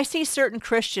 When I see certain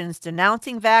Christians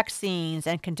denouncing vaccines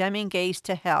and condemning gays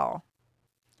to hell,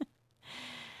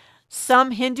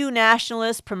 some Hindu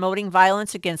nationalists promoting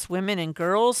violence against women and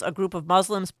girls, a group of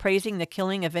Muslims praising the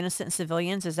killing of innocent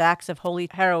civilians as acts of holy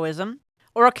heroism,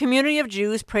 or a community of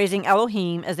Jews praising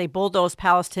Elohim as they bulldoze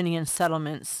Palestinian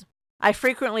settlements. I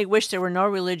frequently wish there were no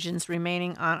religions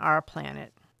remaining on our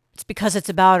planet. It's because it's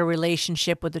about a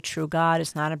relationship with the true God.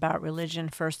 It's not about religion,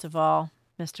 first of all,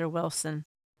 Mr. Wilson.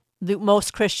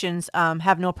 Most Christians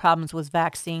have no problems with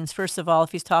vaccines. First of all,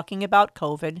 if he's talking about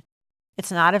COVID,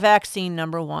 it's not a vaccine,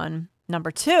 number one.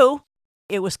 Number two,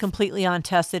 it was completely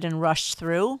untested and rushed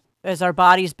through. As our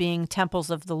bodies being temples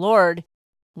of the Lord,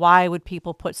 why would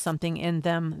people put something in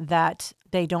them that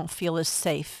they don't feel is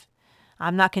safe?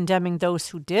 I'm not condemning those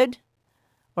who did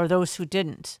or those who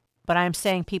didn't, but I'm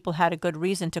saying people had a good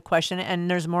reason to question it, and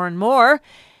there's more and more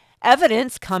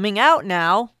evidence coming out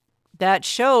now that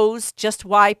shows just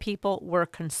why people were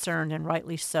concerned, and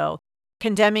rightly so.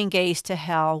 Condemning gays to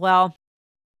hell. Well,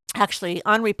 actually,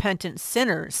 unrepentant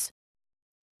sinners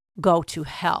go to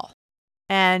hell.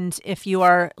 And if you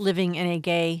are living in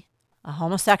a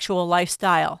homosexual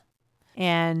lifestyle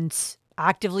and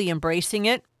actively embracing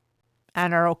it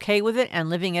and are okay with it and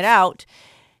living it out,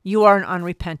 you are an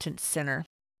unrepentant sinner.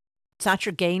 It's not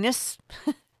your gayness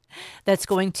that's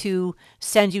going to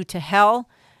send you to hell.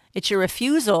 It's your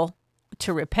refusal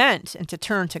to repent and to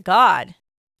turn to God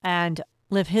and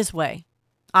live His way,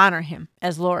 honor Him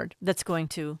as Lord, that's going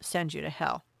to send you to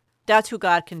hell. That's who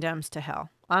God condemns to hell,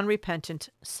 unrepentant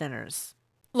sinners.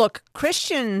 Look,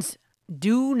 Christians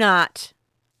do not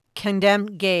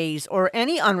condemn gays or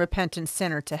any unrepentant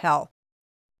sinner to hell.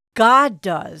 God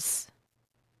does.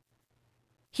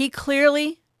 He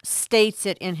clearly states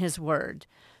it in His Word.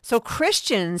 So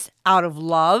Christians, out of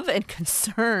love and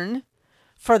concern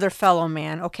for their fellow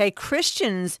man, okay,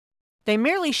 Christians, they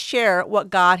merely share what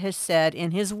God has said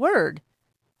in His Word.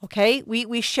 Okay, we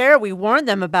warn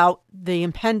them about the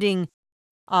impending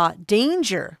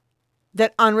danger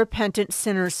that unrepentant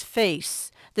sinners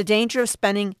face, the danger of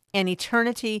spending an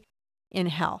eternity in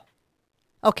hell.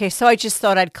 Okay, so I just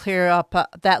thought I'd clear up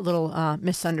that little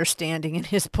misunderstanding in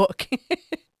his book,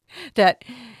 that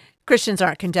Christians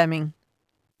aren't condemning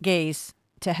gays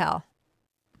to hell,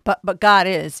 but God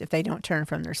is if they don't turn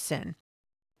from their sin.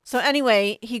 So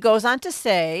anyway, he goes on to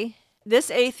say,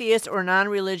 this atheist or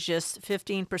non-religious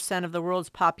 15% of the world's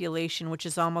population, which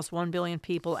is almost 1 billion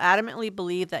people, adamantly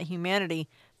believe that humanity,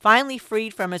 finally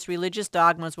freed from its religious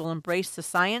dogmas, will embrace the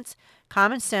science,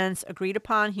 common sense, agreed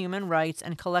upon human rights,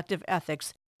 and collective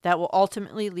ethics that will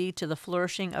ultimately lead to the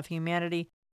flourishing of humanity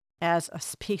as a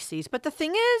species. But the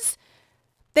thing is,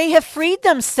 they have freed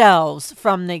themselves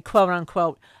from the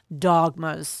quote-unquote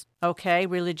dogmas, okay,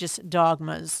 religious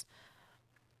dogmas.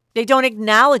 They don't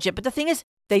acknowledge it. But the thing is,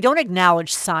 they don't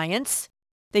acknowledge science.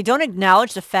 They don't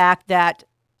acknowledge the fact that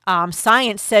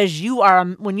science says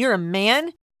when you're a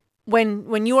man,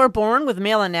 when you are born with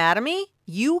male anatomy,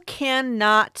 you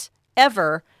cannot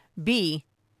ever be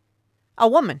a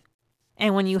woman.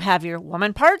 And when you have your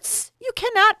woman parts, you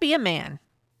cannot be a man.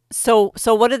 So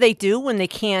what do they do when they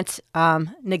can't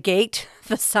negate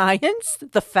the science,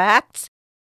 the facts?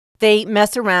 They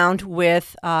mess around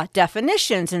with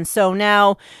definitions. And so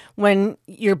now when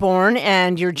you're born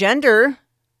and your gender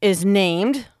is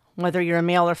named, whether you're a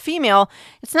male or female,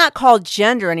 it's not called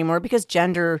gender anymore because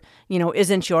gender,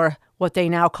 isn't your what they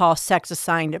now call sex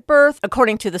assigned at birth.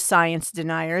 According to the science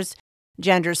deniers,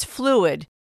 gender's fluid.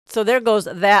 So there goes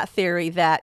that theory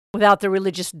that without the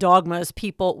religious dogmas,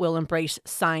 people will embrace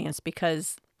science,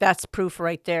 because that's proof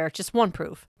right there, just one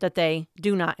proof that they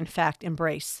do not, in fact,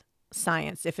 embrace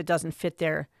science if it doesn't fit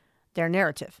their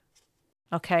narrative.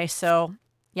 Okay, so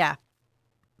yeah.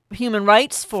 Human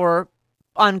rights for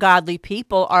ungodly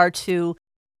people are to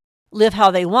live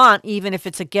how they want, even if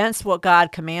it's against what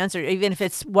God commands, or even if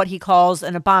it's what He calls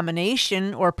an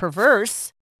abomination or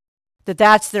perverse,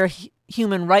 that's their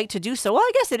human right to do so. Well,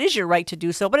 I guess it is your right to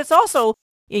do so, but it's also,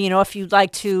 if you'd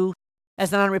like to,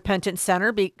 as an unrepentant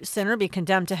sinner, be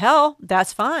condemned to hell,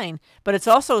 that's fine. But it's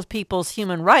also people's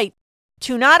human right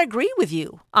to not agree with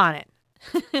you on it.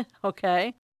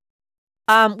 Okay?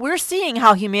 We're seeing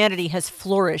how humanity has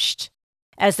flourished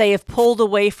as they have pulled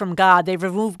away from God. They've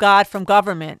removed God from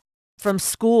government, from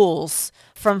schools,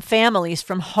 from families,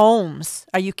 from homes.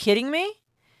 Are you kidding me?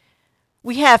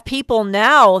 We have people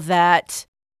now that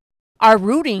are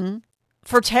rooting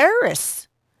for terrorists.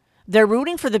 They're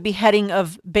rooting for the beheading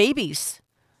of babies,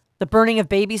 the burning of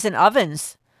babies in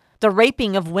ovens, the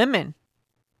raping of women,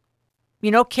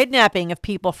 kidnapping of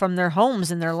people from their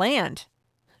homes and their land,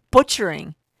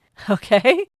 butchering,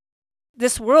 okay?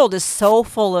 This world is so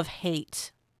full of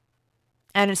hate,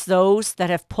 and it's those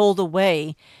that have pulled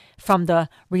away from the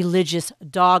religious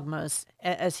dogmas,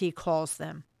 as he calls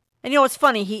them. And it's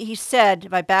funny, he said,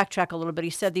 if I backtrack a little bit, he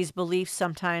said these beliefs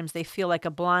sometimes they feel like a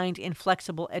blind,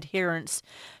 inflexible adherence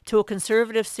to a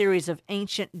conservative series of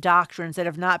ancient doctrines that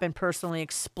have not been personally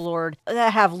explored,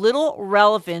 that have little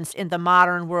relevance in the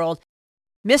modern world.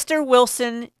 Mr.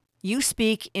 Wilson, you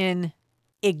speak in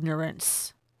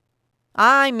ignorance.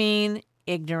 I mean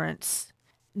ignorance.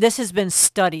 This has been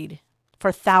studied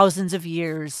for thousands of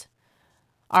years,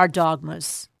 our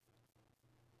dogmas.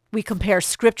 We compare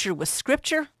scripture with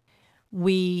scripture.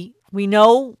 We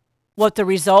know what the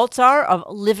results are of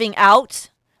living out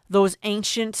those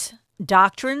ancient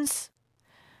doctrines.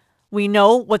 We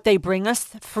know what they bring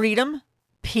us: freedom,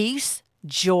 peace,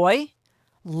 joy,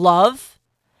 love,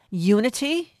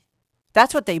 unity.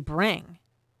 That's what they bring.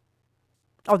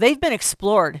 Oh, they've been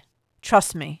explored,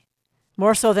 trust me,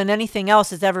 more so than anything else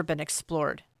has ever been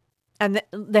explored. And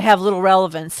they have little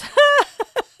relevance.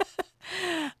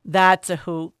 That's a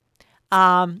hoot.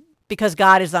 Because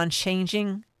God is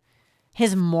unchanging.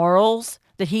 His morals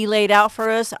that he laid out for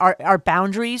us, our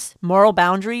boundaries, moral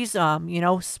boundaries,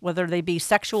 whether they be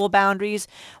sexual boundaries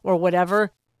or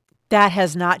whatever, that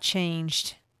has not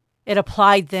changed. It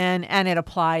applied then and it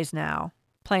applies now,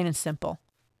 plain and simple.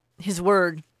 His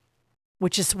word,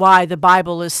 which is why the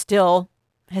Bible is still,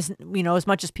 as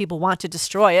much as people want to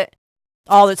destroy it,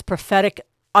 all its prophetic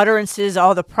utterances,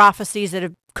 all the prophecies that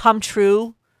have come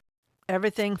true,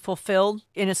 everything fulfilled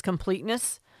in its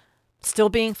completeness, still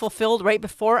being fulfilled right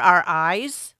before our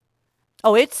eyes.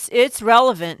 Oh, it's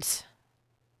relevant.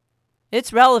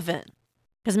 It's relevant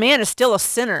because man is still a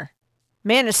sinner.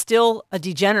 Man is still a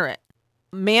degenerate.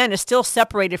 Man is still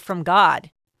separated from God,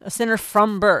 a sinner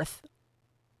from birth.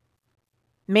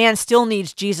 Man still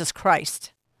needs Jesus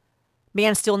Christ.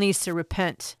 Man still needs to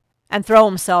repent and throw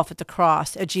himself at the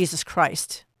cross at Jesus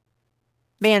Christ.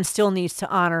 Man still needs to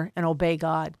honor and obey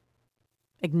God.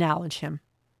 Acknowledge him.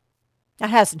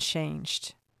 That hasn't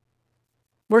changed.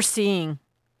 We're seeing,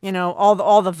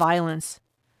 all the violence,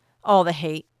 all the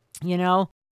hate, human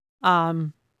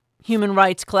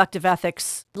rights, collective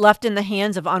ethics, left in the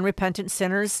hands of unrepentant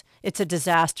sinners. It's a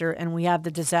disaster, and we have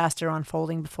the disaster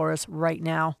unfolding before us right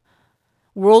now.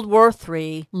 World War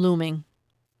III looming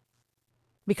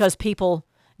because people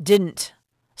didn't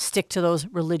stick to those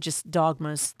religious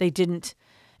dogmas. They didn't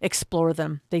explore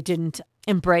them. They didn't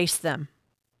embrace them.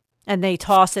 And they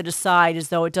toss it aside as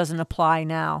though it doesn't apply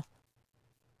now.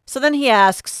 So then he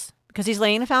asks, because he's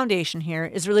laying a foundation here,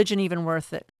 is religion even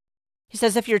worth it? He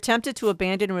says, if you're tempted to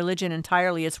abandon religion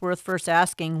entirely, it's worth first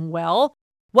asking, well,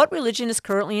 what religion is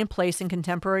currently in place in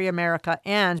contemporary America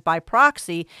and, by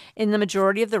proxy, in the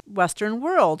majority of the Western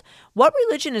world? What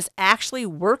religion is actually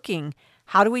working?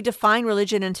 How do we define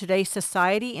religion in today's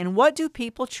society? And what do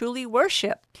people truly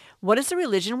worship? What is the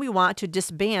religion we want to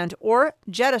disband or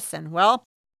jettison? Well,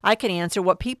 I can answer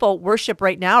what people worship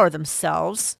right now are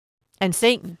themselves and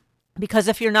Satan. Because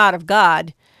if you're not of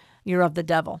God, you're of the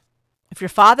devil. If your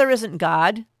father isn't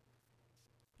God,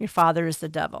 your father is the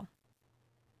devil.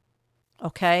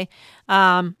 Okay?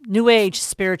 New Age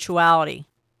spirituality.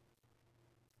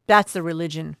 That's the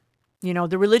religion.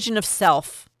 The religion of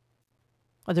self.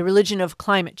 Or the religion of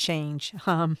climate change.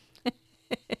 The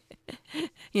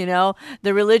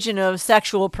religion of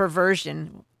sexual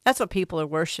perversion. That's what people are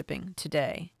worshiping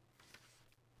today.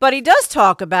 But he does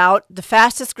talk about the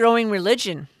fastest growing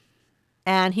religion.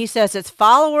 And he says its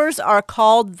followers are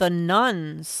called the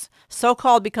nuns. So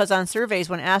called because on surveys,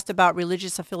 when asked about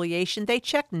religious affiliation, they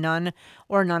check none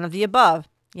or none of the above.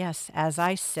 Yes, as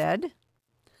I said.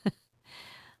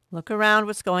 Look around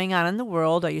what's going on in the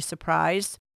world. Are you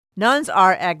surprised? Nuns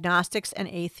are agnostics and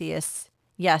atheists.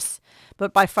 Yes,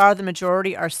 but by far the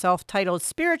majority are self-titled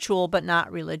spiritual but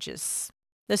not religious.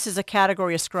 This is a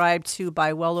category ascribed to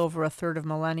by well over a third of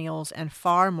millennials and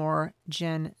far more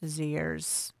Gen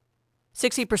Zers.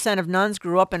 60% of nuns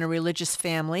grew up in a religious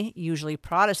family, usually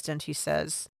Protestant, he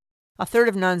says. A third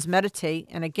of nuns meditate,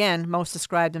 and again, most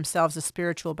describe themselves as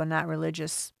spiritual but not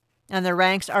religious. And their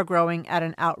ranks are growing at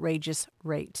an outrageous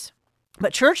rate.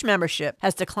 But church membership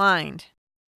has declined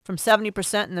from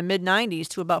 70% in the mid-90s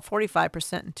to about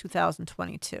 45% in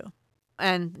 2022.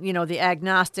 And, the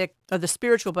agnostic or the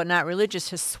spiritual but not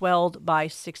religious has swelled by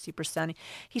 60%.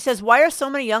 He says, why are so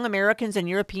many young Americans and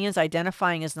Europeans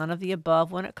identifying as none of the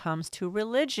above when it comes to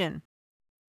religion?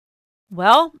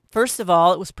 Well, first of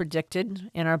all, it was predicted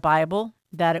in our Bible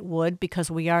that it would because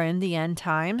we are in the end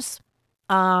times.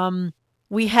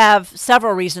 We have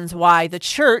several reasons why the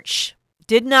church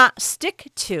did not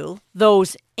stick to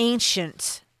those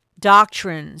ancient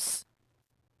doctrines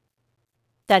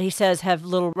that he says have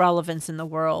little relevance in the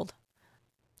world.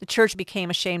 The church became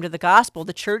ashamed of the gospel.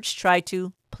 The church tried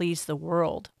to please the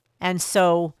world. And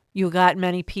so You got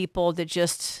many people that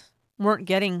just weren't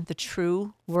getting the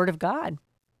true Word of God.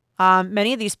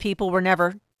 Many of these people were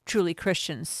never truly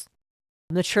Christians.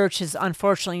 The church has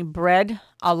unfortunately bred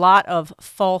a lot of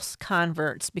false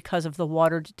converts because of the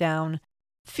watered down,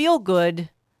 feel-good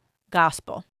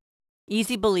gospel.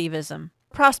 Easy believism,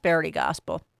 prosperity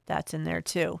gospel, that's in there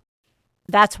too.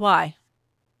 That's why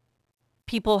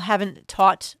people haven't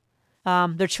taught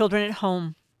their children at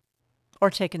home or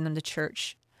taken them to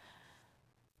church.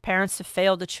 Parents have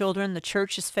failed the children, the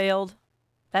church has failed.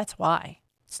 That's why.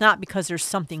 It's not because there's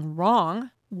something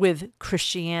wrong with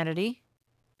Christianity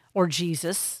or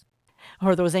Jesus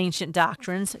or those ancient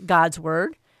doctrines, God's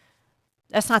Word.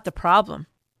 That's not the problem.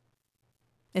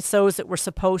 It's those that were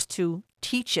supposed to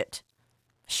teach it,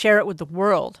 share it with the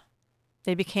world.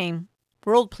 They became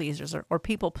world pleasers or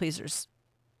people pleasers.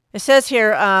 It says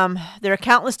here, there are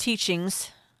countless teachings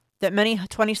that many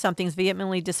 20-somethings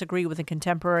vehemently disagree with in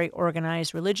contemporary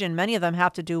organized religion. Many of them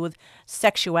have to do with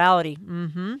sexuality.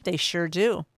 They sure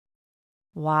do.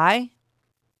 Why?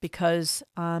 Because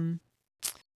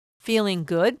feeling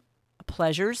good,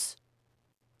 pleasures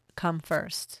come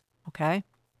first, okay?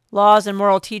 Laws and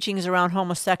moral teachings around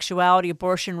homosexuality,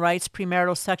 abortion rights,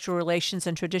 premarital sexual relations,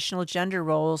 and traditional gender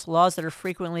roles, laws that are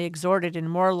frequently exhorted in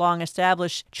more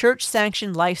long-established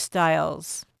church-sanctioned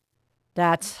lifestyles.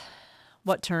 That's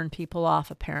what turned people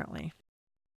off, apparently.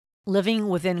 Living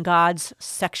within God's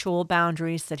sexual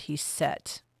boundaries that He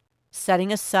set.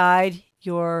 Setting aside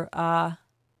your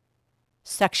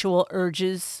sexual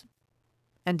urges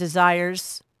and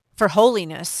desires for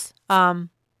holiness.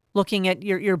 Looking at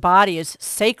your body as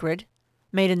sacred,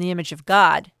 made in the image of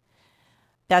God.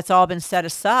 That's all been set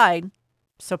aside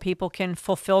so people can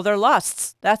fulfill their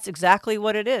lusts. That's exactly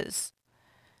what it is.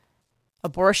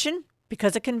 Abortion,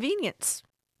 because of convenience.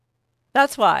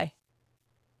 That's why.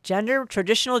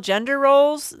 Traditional gender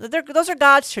roles, those are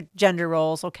God's gender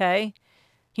roles, okay?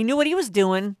 He knew what He was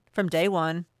doing from day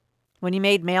one when He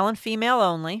made male and female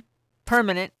only.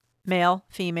 Permanent male,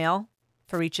 female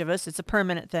for each of us. It's a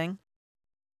permanent thing.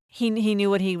 He knew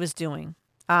what He was doing.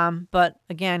 But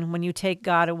again, when you take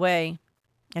God away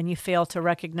and you fail to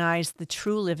recognize the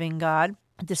true living God,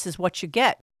 this is what you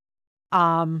get.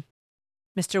 Mr.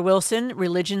 Wilson,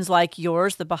 religions like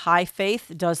yours, the Baha'i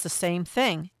faith, does the same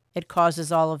thing. It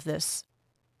causes all of this.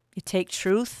 You take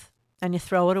truth and you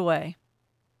throw it away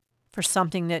for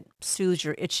something that soothes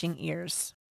your itching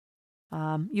ears.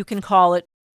 You can call it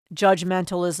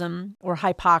judgmentalism or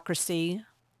hypocrisy.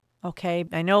 Okay,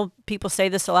 I know people say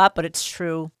this a lot, but it's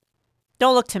true.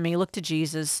 Don't look to me, look to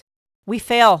Jesus. We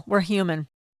fail, we're human.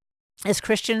 As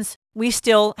Christians, we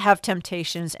still have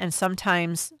temptations and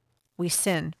sometimes we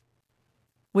sin.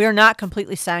 We are not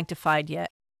completely sanctified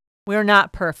yet. We are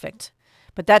not perfect,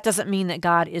 but that doesn't mean that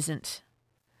God isn't.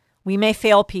 We may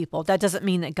fail people. That doesn't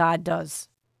mean that God does.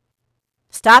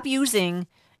 Stop using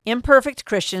imperfect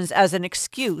Christians as an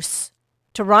excuse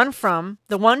to run from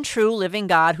the one true living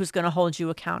God who's going to hold you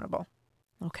accountable.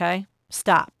 Okay?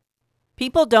 Stop.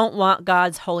 People don't want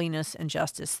God's holiness and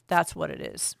justice. That's what it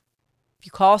is. If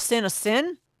you call sin a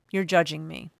sin, you're judging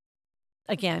me.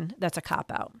 Again, that's a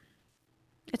cop-out.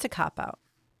 It's a cop-out.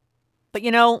 But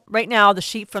right now, the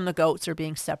sheep from the goats are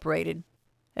being separated.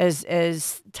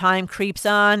 As time creeps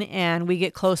on and we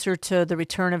get closer to the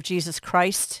return of Jesus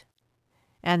Christ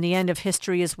and the end of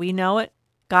history as we know it,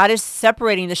 God is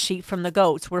separating the sheep from the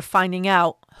goats. We're finding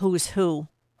out who's who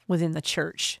within the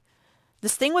church.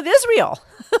 This thing with Israel.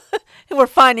 We're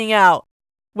finding out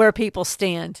where people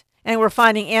stand. And we're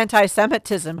finding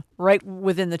anti-Semitism right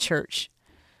within the church.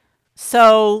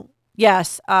 So,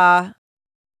 yes,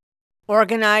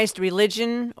 organized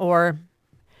religion or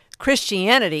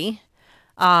Christianity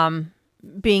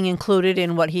being included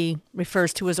in what he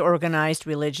refers to as organized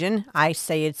religion. I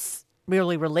say it's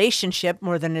really relationship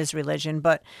more than it is religion,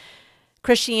 but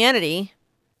Christianity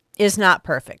is not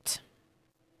perfect.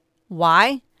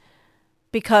 Why?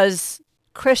 Because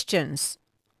Christians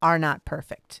are not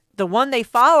perfect. The one they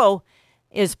follow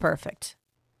is perfect.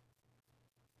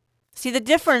 See the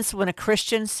difference when a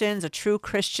Christian sins, a true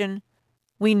Christian?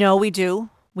 We know we do.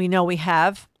 We know we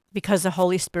have because the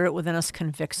Holy Spirit within us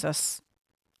convicts us.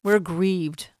 We're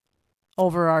grieved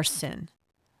over our sin.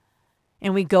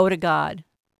 And we go to God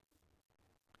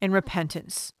in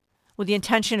repentance with the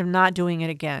intention of not doing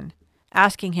it again,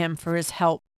 asking Him for His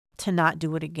help to not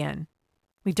do it again.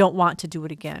 We don't want to do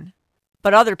it again.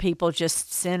 But other people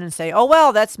just sin and say, oh,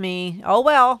 well, that's me. Oh,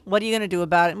 well, what are you going to do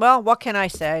about it? Well, what can I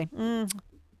say?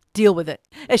 Deal with it.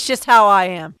 It's just how I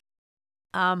am.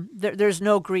 There's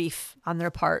no grief on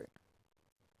their part.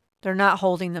 They're not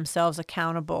holding themselves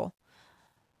accountable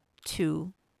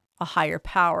to a higher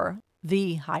power,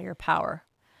 the higher power.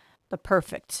 the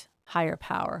perfect higher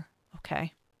power.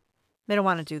 Okay. They don't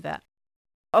want to do that.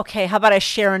 Okay, how about I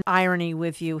share an irony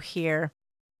with you here?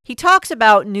 He talks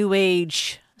about New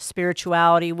Age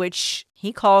spirituality, which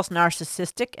he calls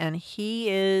narcissistic, and he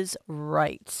is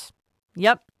right.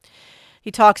 Yep.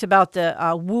 He talks about the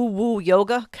woo-woo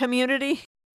yoga community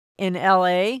in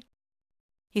LA.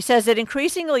 He says it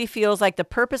increasingly feels like the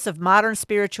purpose of modern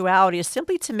spirituality is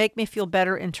simply to make me feel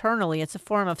better internally. It's a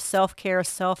form of self-care,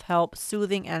 self-help,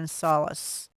 soothing, and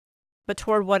solace. But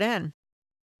toward what end?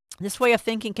 This way of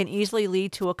thinking can easily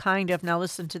lead to a kind of, now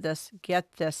listen to this,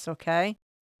 get this, okay?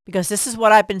 Because this is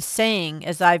what I've been saying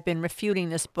as I've been refuting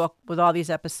this book with all these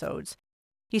episodes.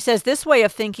 He says this way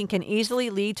of thinking can easily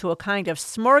lead to a kind of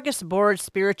smorgasbord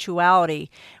spirituality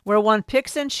where one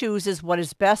picks and chooses what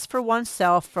is best for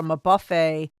oneself from a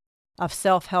buffet of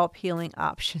self-help healing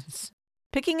options.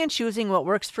 Picking and choosing what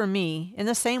works for me in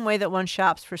the same way that one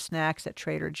shops for snacks at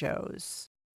Trader Joe's.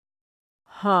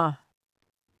 Huh.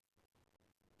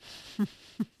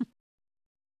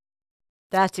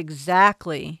 That's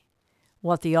exactly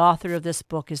what the author of this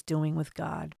book is doing with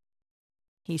God.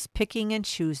 He's picking and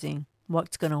choosing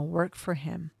what's going to work for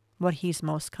him, what he's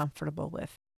most comfortable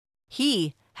with.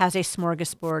 He has a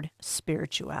smorgasbord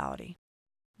spirituality.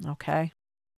 Okay?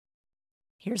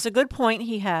 Here's a good point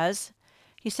he has.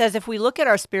 He says if we look at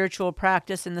our spiritual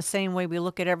practice in the same way we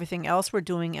look at everything else we're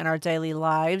doing in our daily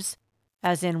lives,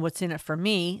 as in what's in it for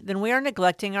me, then we are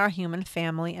neglecting our human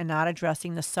family and not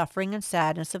addressing the suffering and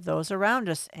sadness of those around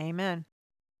us. Amen.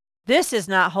 This is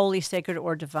not holy, sacred,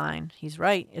 or divine. He's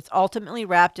right. It's ultimately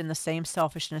wrapped in the same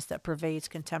selfishness that pervades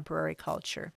contemporary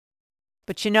culture.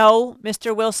 But you know,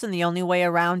 Mr. Wilson, the only way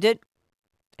around it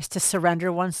is to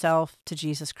surrender oneself to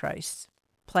Jesus Christ.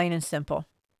 Plain and simple.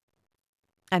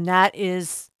 And that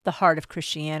is the heart of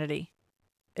Christianity.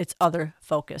 It's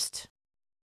other-focused.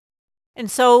 And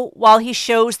so while he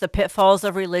shows the pitfalls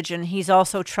of religion, he's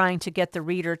also trying to get the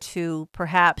reader to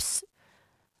perhaps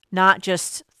not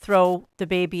just throw the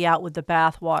baby out with the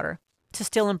bathwater, to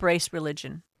still embrace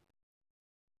religion.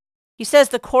 He says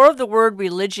the core of the word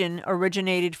religion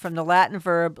originated from the Latin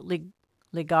verb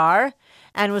ligare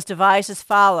and was devised as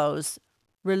follows: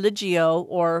 religio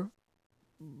or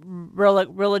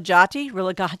religati,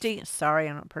 sorry,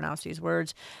 I don't pronounce these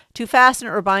words, to fasten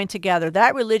or bind together.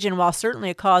 That religion, while certainly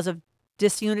a cause of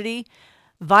disunity,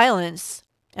 violence,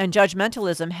 and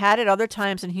judgmentalism, had at other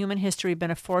times in human history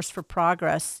been a force for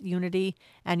progress, unity,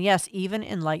 and yes, even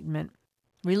enlightenment.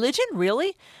 Religion,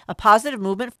 really? A positive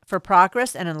movement for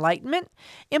progress and enlightenment?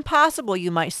 Impossible,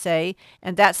 you might say,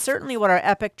 and that's certainly what our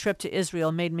epic trip to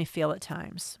Israel made me feel at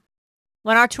times.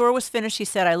 When our tour was finished, he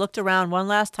said, I looked around one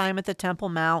last time at the Temple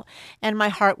Mount, and my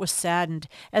heart was saddened.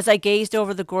 As I gazed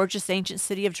over the gorgeous ancient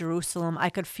city of Jerusalem, I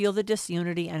could feel the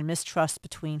disunity and mistrust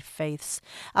between faiths,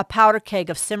 a powder keg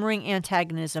of simmering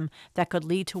antagonism that could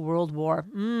lead to world war.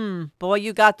 Boy,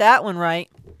 you got that one right.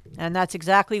 And that's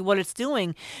exactly what it's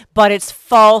doing. But it's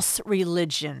false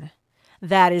religion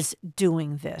that is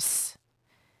doing this.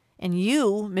 And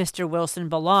you, Mr. Wilson,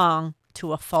 belong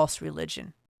to a false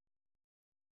religion.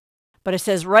 But it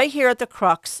says right here at the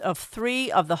crux of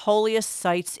 3 of the holiest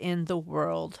sites in the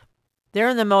world. They're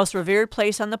in the most revered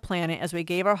place on the planet as we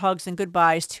gave our hugs and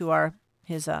goodbyes to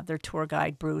their tour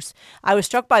guide, Bruce. I was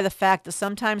struck by the fact that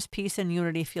sometimes peace and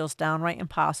unity feels downright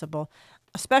impossible,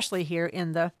 especially here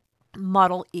in the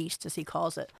Muddle East, as he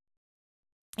calls it.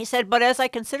 He said, but as I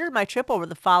considered my trip over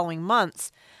the following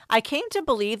months, I came to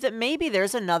believe that maybe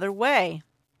there's another way.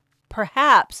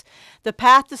 Perhaps the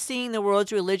path to seeing the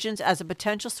world's religions as a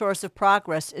potential source of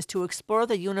progress is to explore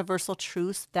the universal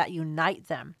truths that unite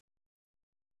them.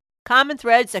 Common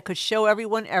threads that could show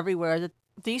everyone everywhere that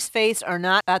these faiths are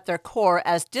not at their core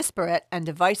as disparate and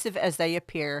divisive as they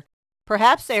appear.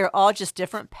 Perhaps they are all just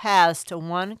different paths to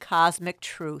one cosmic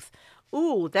truth.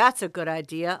 Ooh, that's a good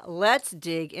idea. Let's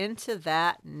dig into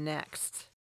that next.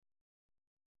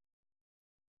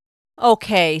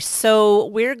 Okay, so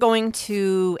we're going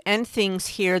to end things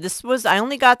here. I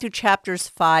only got through chapters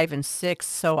 5 and 6,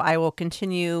 so I will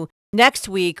continue next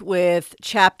week with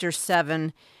chapter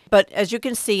 7. But as you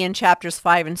can see in chapters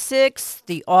 5 and 6,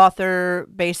 the author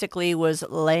basically was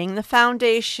laying the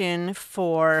foundation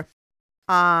for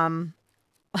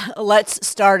let's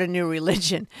start a new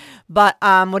religion. But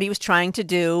what he was trying to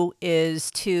do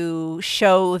is to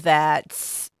show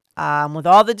that with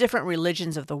all the different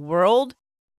religions of the world,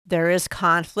 there is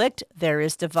conflict, there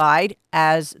is divide,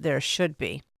 as there should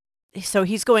be. So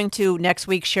he's going to next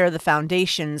week share the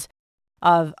foundations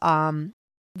of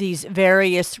these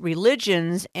various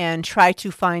religions and try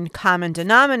to find common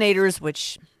denominators,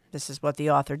 which this is what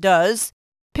the author does.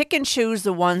 Pick and choose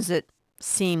the ones that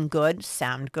seem good,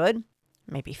 sound good,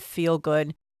 maybe feel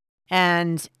good,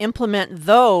 and implement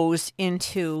those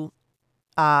into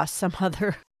some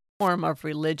other form of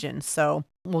religion. So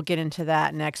we'll get into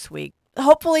that next week.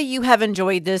 Hopefully you have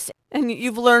enjoyed this and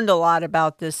you've learned a lot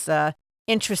about this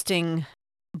interesting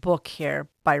book here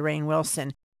by Rainn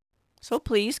Wilson. So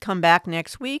please come back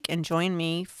next week and join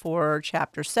me for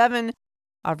Chapter 7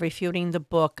 of Refuting the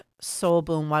book Soul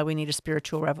Boom, Why We Need a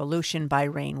Spiritual Revolution by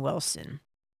Rainn Wilson.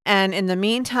 And in the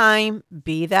meantime,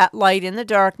 be that light in the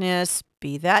darkness,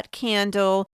 be that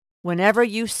candle. Whenever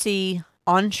you see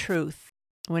untruth,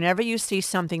 whenever you see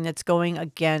something that's going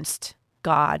against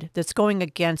God, that's going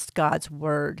against God's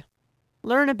word,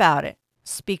 learn about it,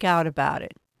 speak out about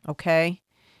it, okay?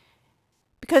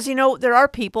 Because, there are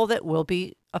people that will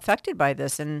be affected by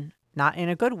this, and not in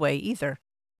a good way either.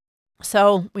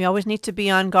 So we always need to be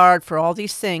on guard for all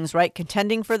these things, right?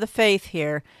 Contending for the faith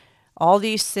here. All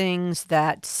these things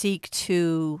that seek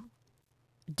to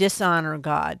dishonor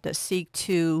God, that seek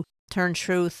to turn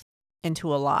truth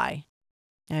into a lie.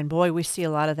 And boy, we see a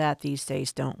lot of that these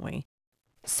days, don't we?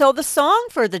 So the song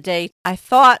for the day, I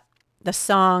thought the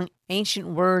song Ancient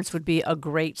Words would be a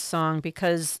great song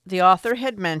because the author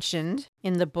had mentioned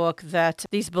in the book that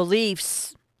these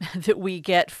beliefs that we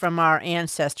get from our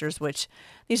ancestors, which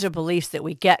these are beliefs that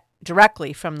we get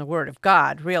directly from the Word of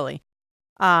God, really.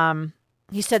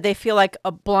 He said they feel like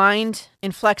a blind,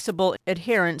 inflexible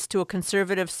adherence to a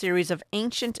conservative series of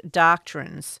ancient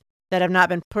doctrines that have not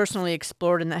been personally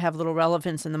explored and that have little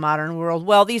relevance in the modern world.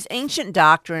 Well, these ancient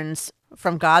doctrines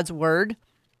from God's Word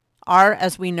are,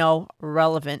 as we know,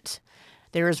 relevant.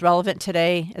 They're as relevant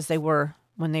today as they were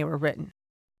when they were written.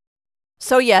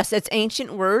 So yes, it's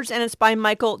Ancient Words, and it's by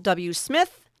Michael W.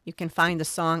 Smith. You can find the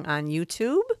song on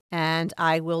YouTube, and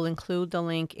I will include the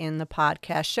link in the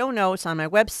podcast show notes on my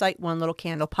website, One Little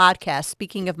Candle Podcast.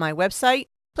 Speaking of my website,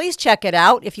 please check it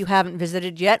out if you haven't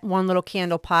visited yet,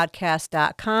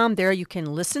 onelittlecandlepodcast.com. There you can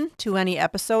listen to any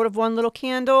episode of One Little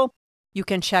Candle. You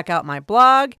can check out my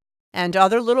blog and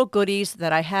other little goodies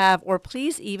that I have, or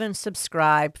please even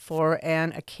subscribe for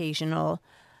an occasional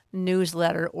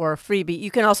newsletter or freebie. You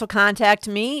can also contact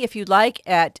me if you'd like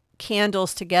at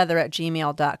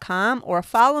candlestogether@gmail.com or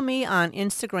follow me on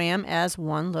Instagram as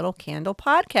One Little Candle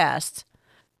Podcast.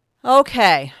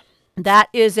 Okay, that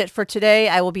is it for today.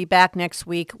 I will be back next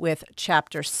week with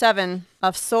Chapter 7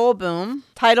 of Soul Boom,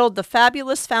 titled The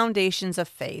Fabulous Foundations of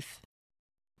Faith.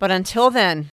 But until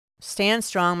then, stand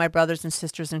strong, my brothers and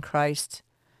sisters in Christ.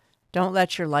 Don't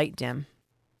let your light dim.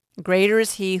 Greater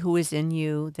is He who is in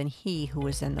you than he who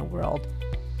is in the world.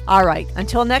 All right,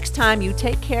 until next time, you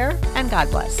take care and God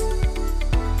bless.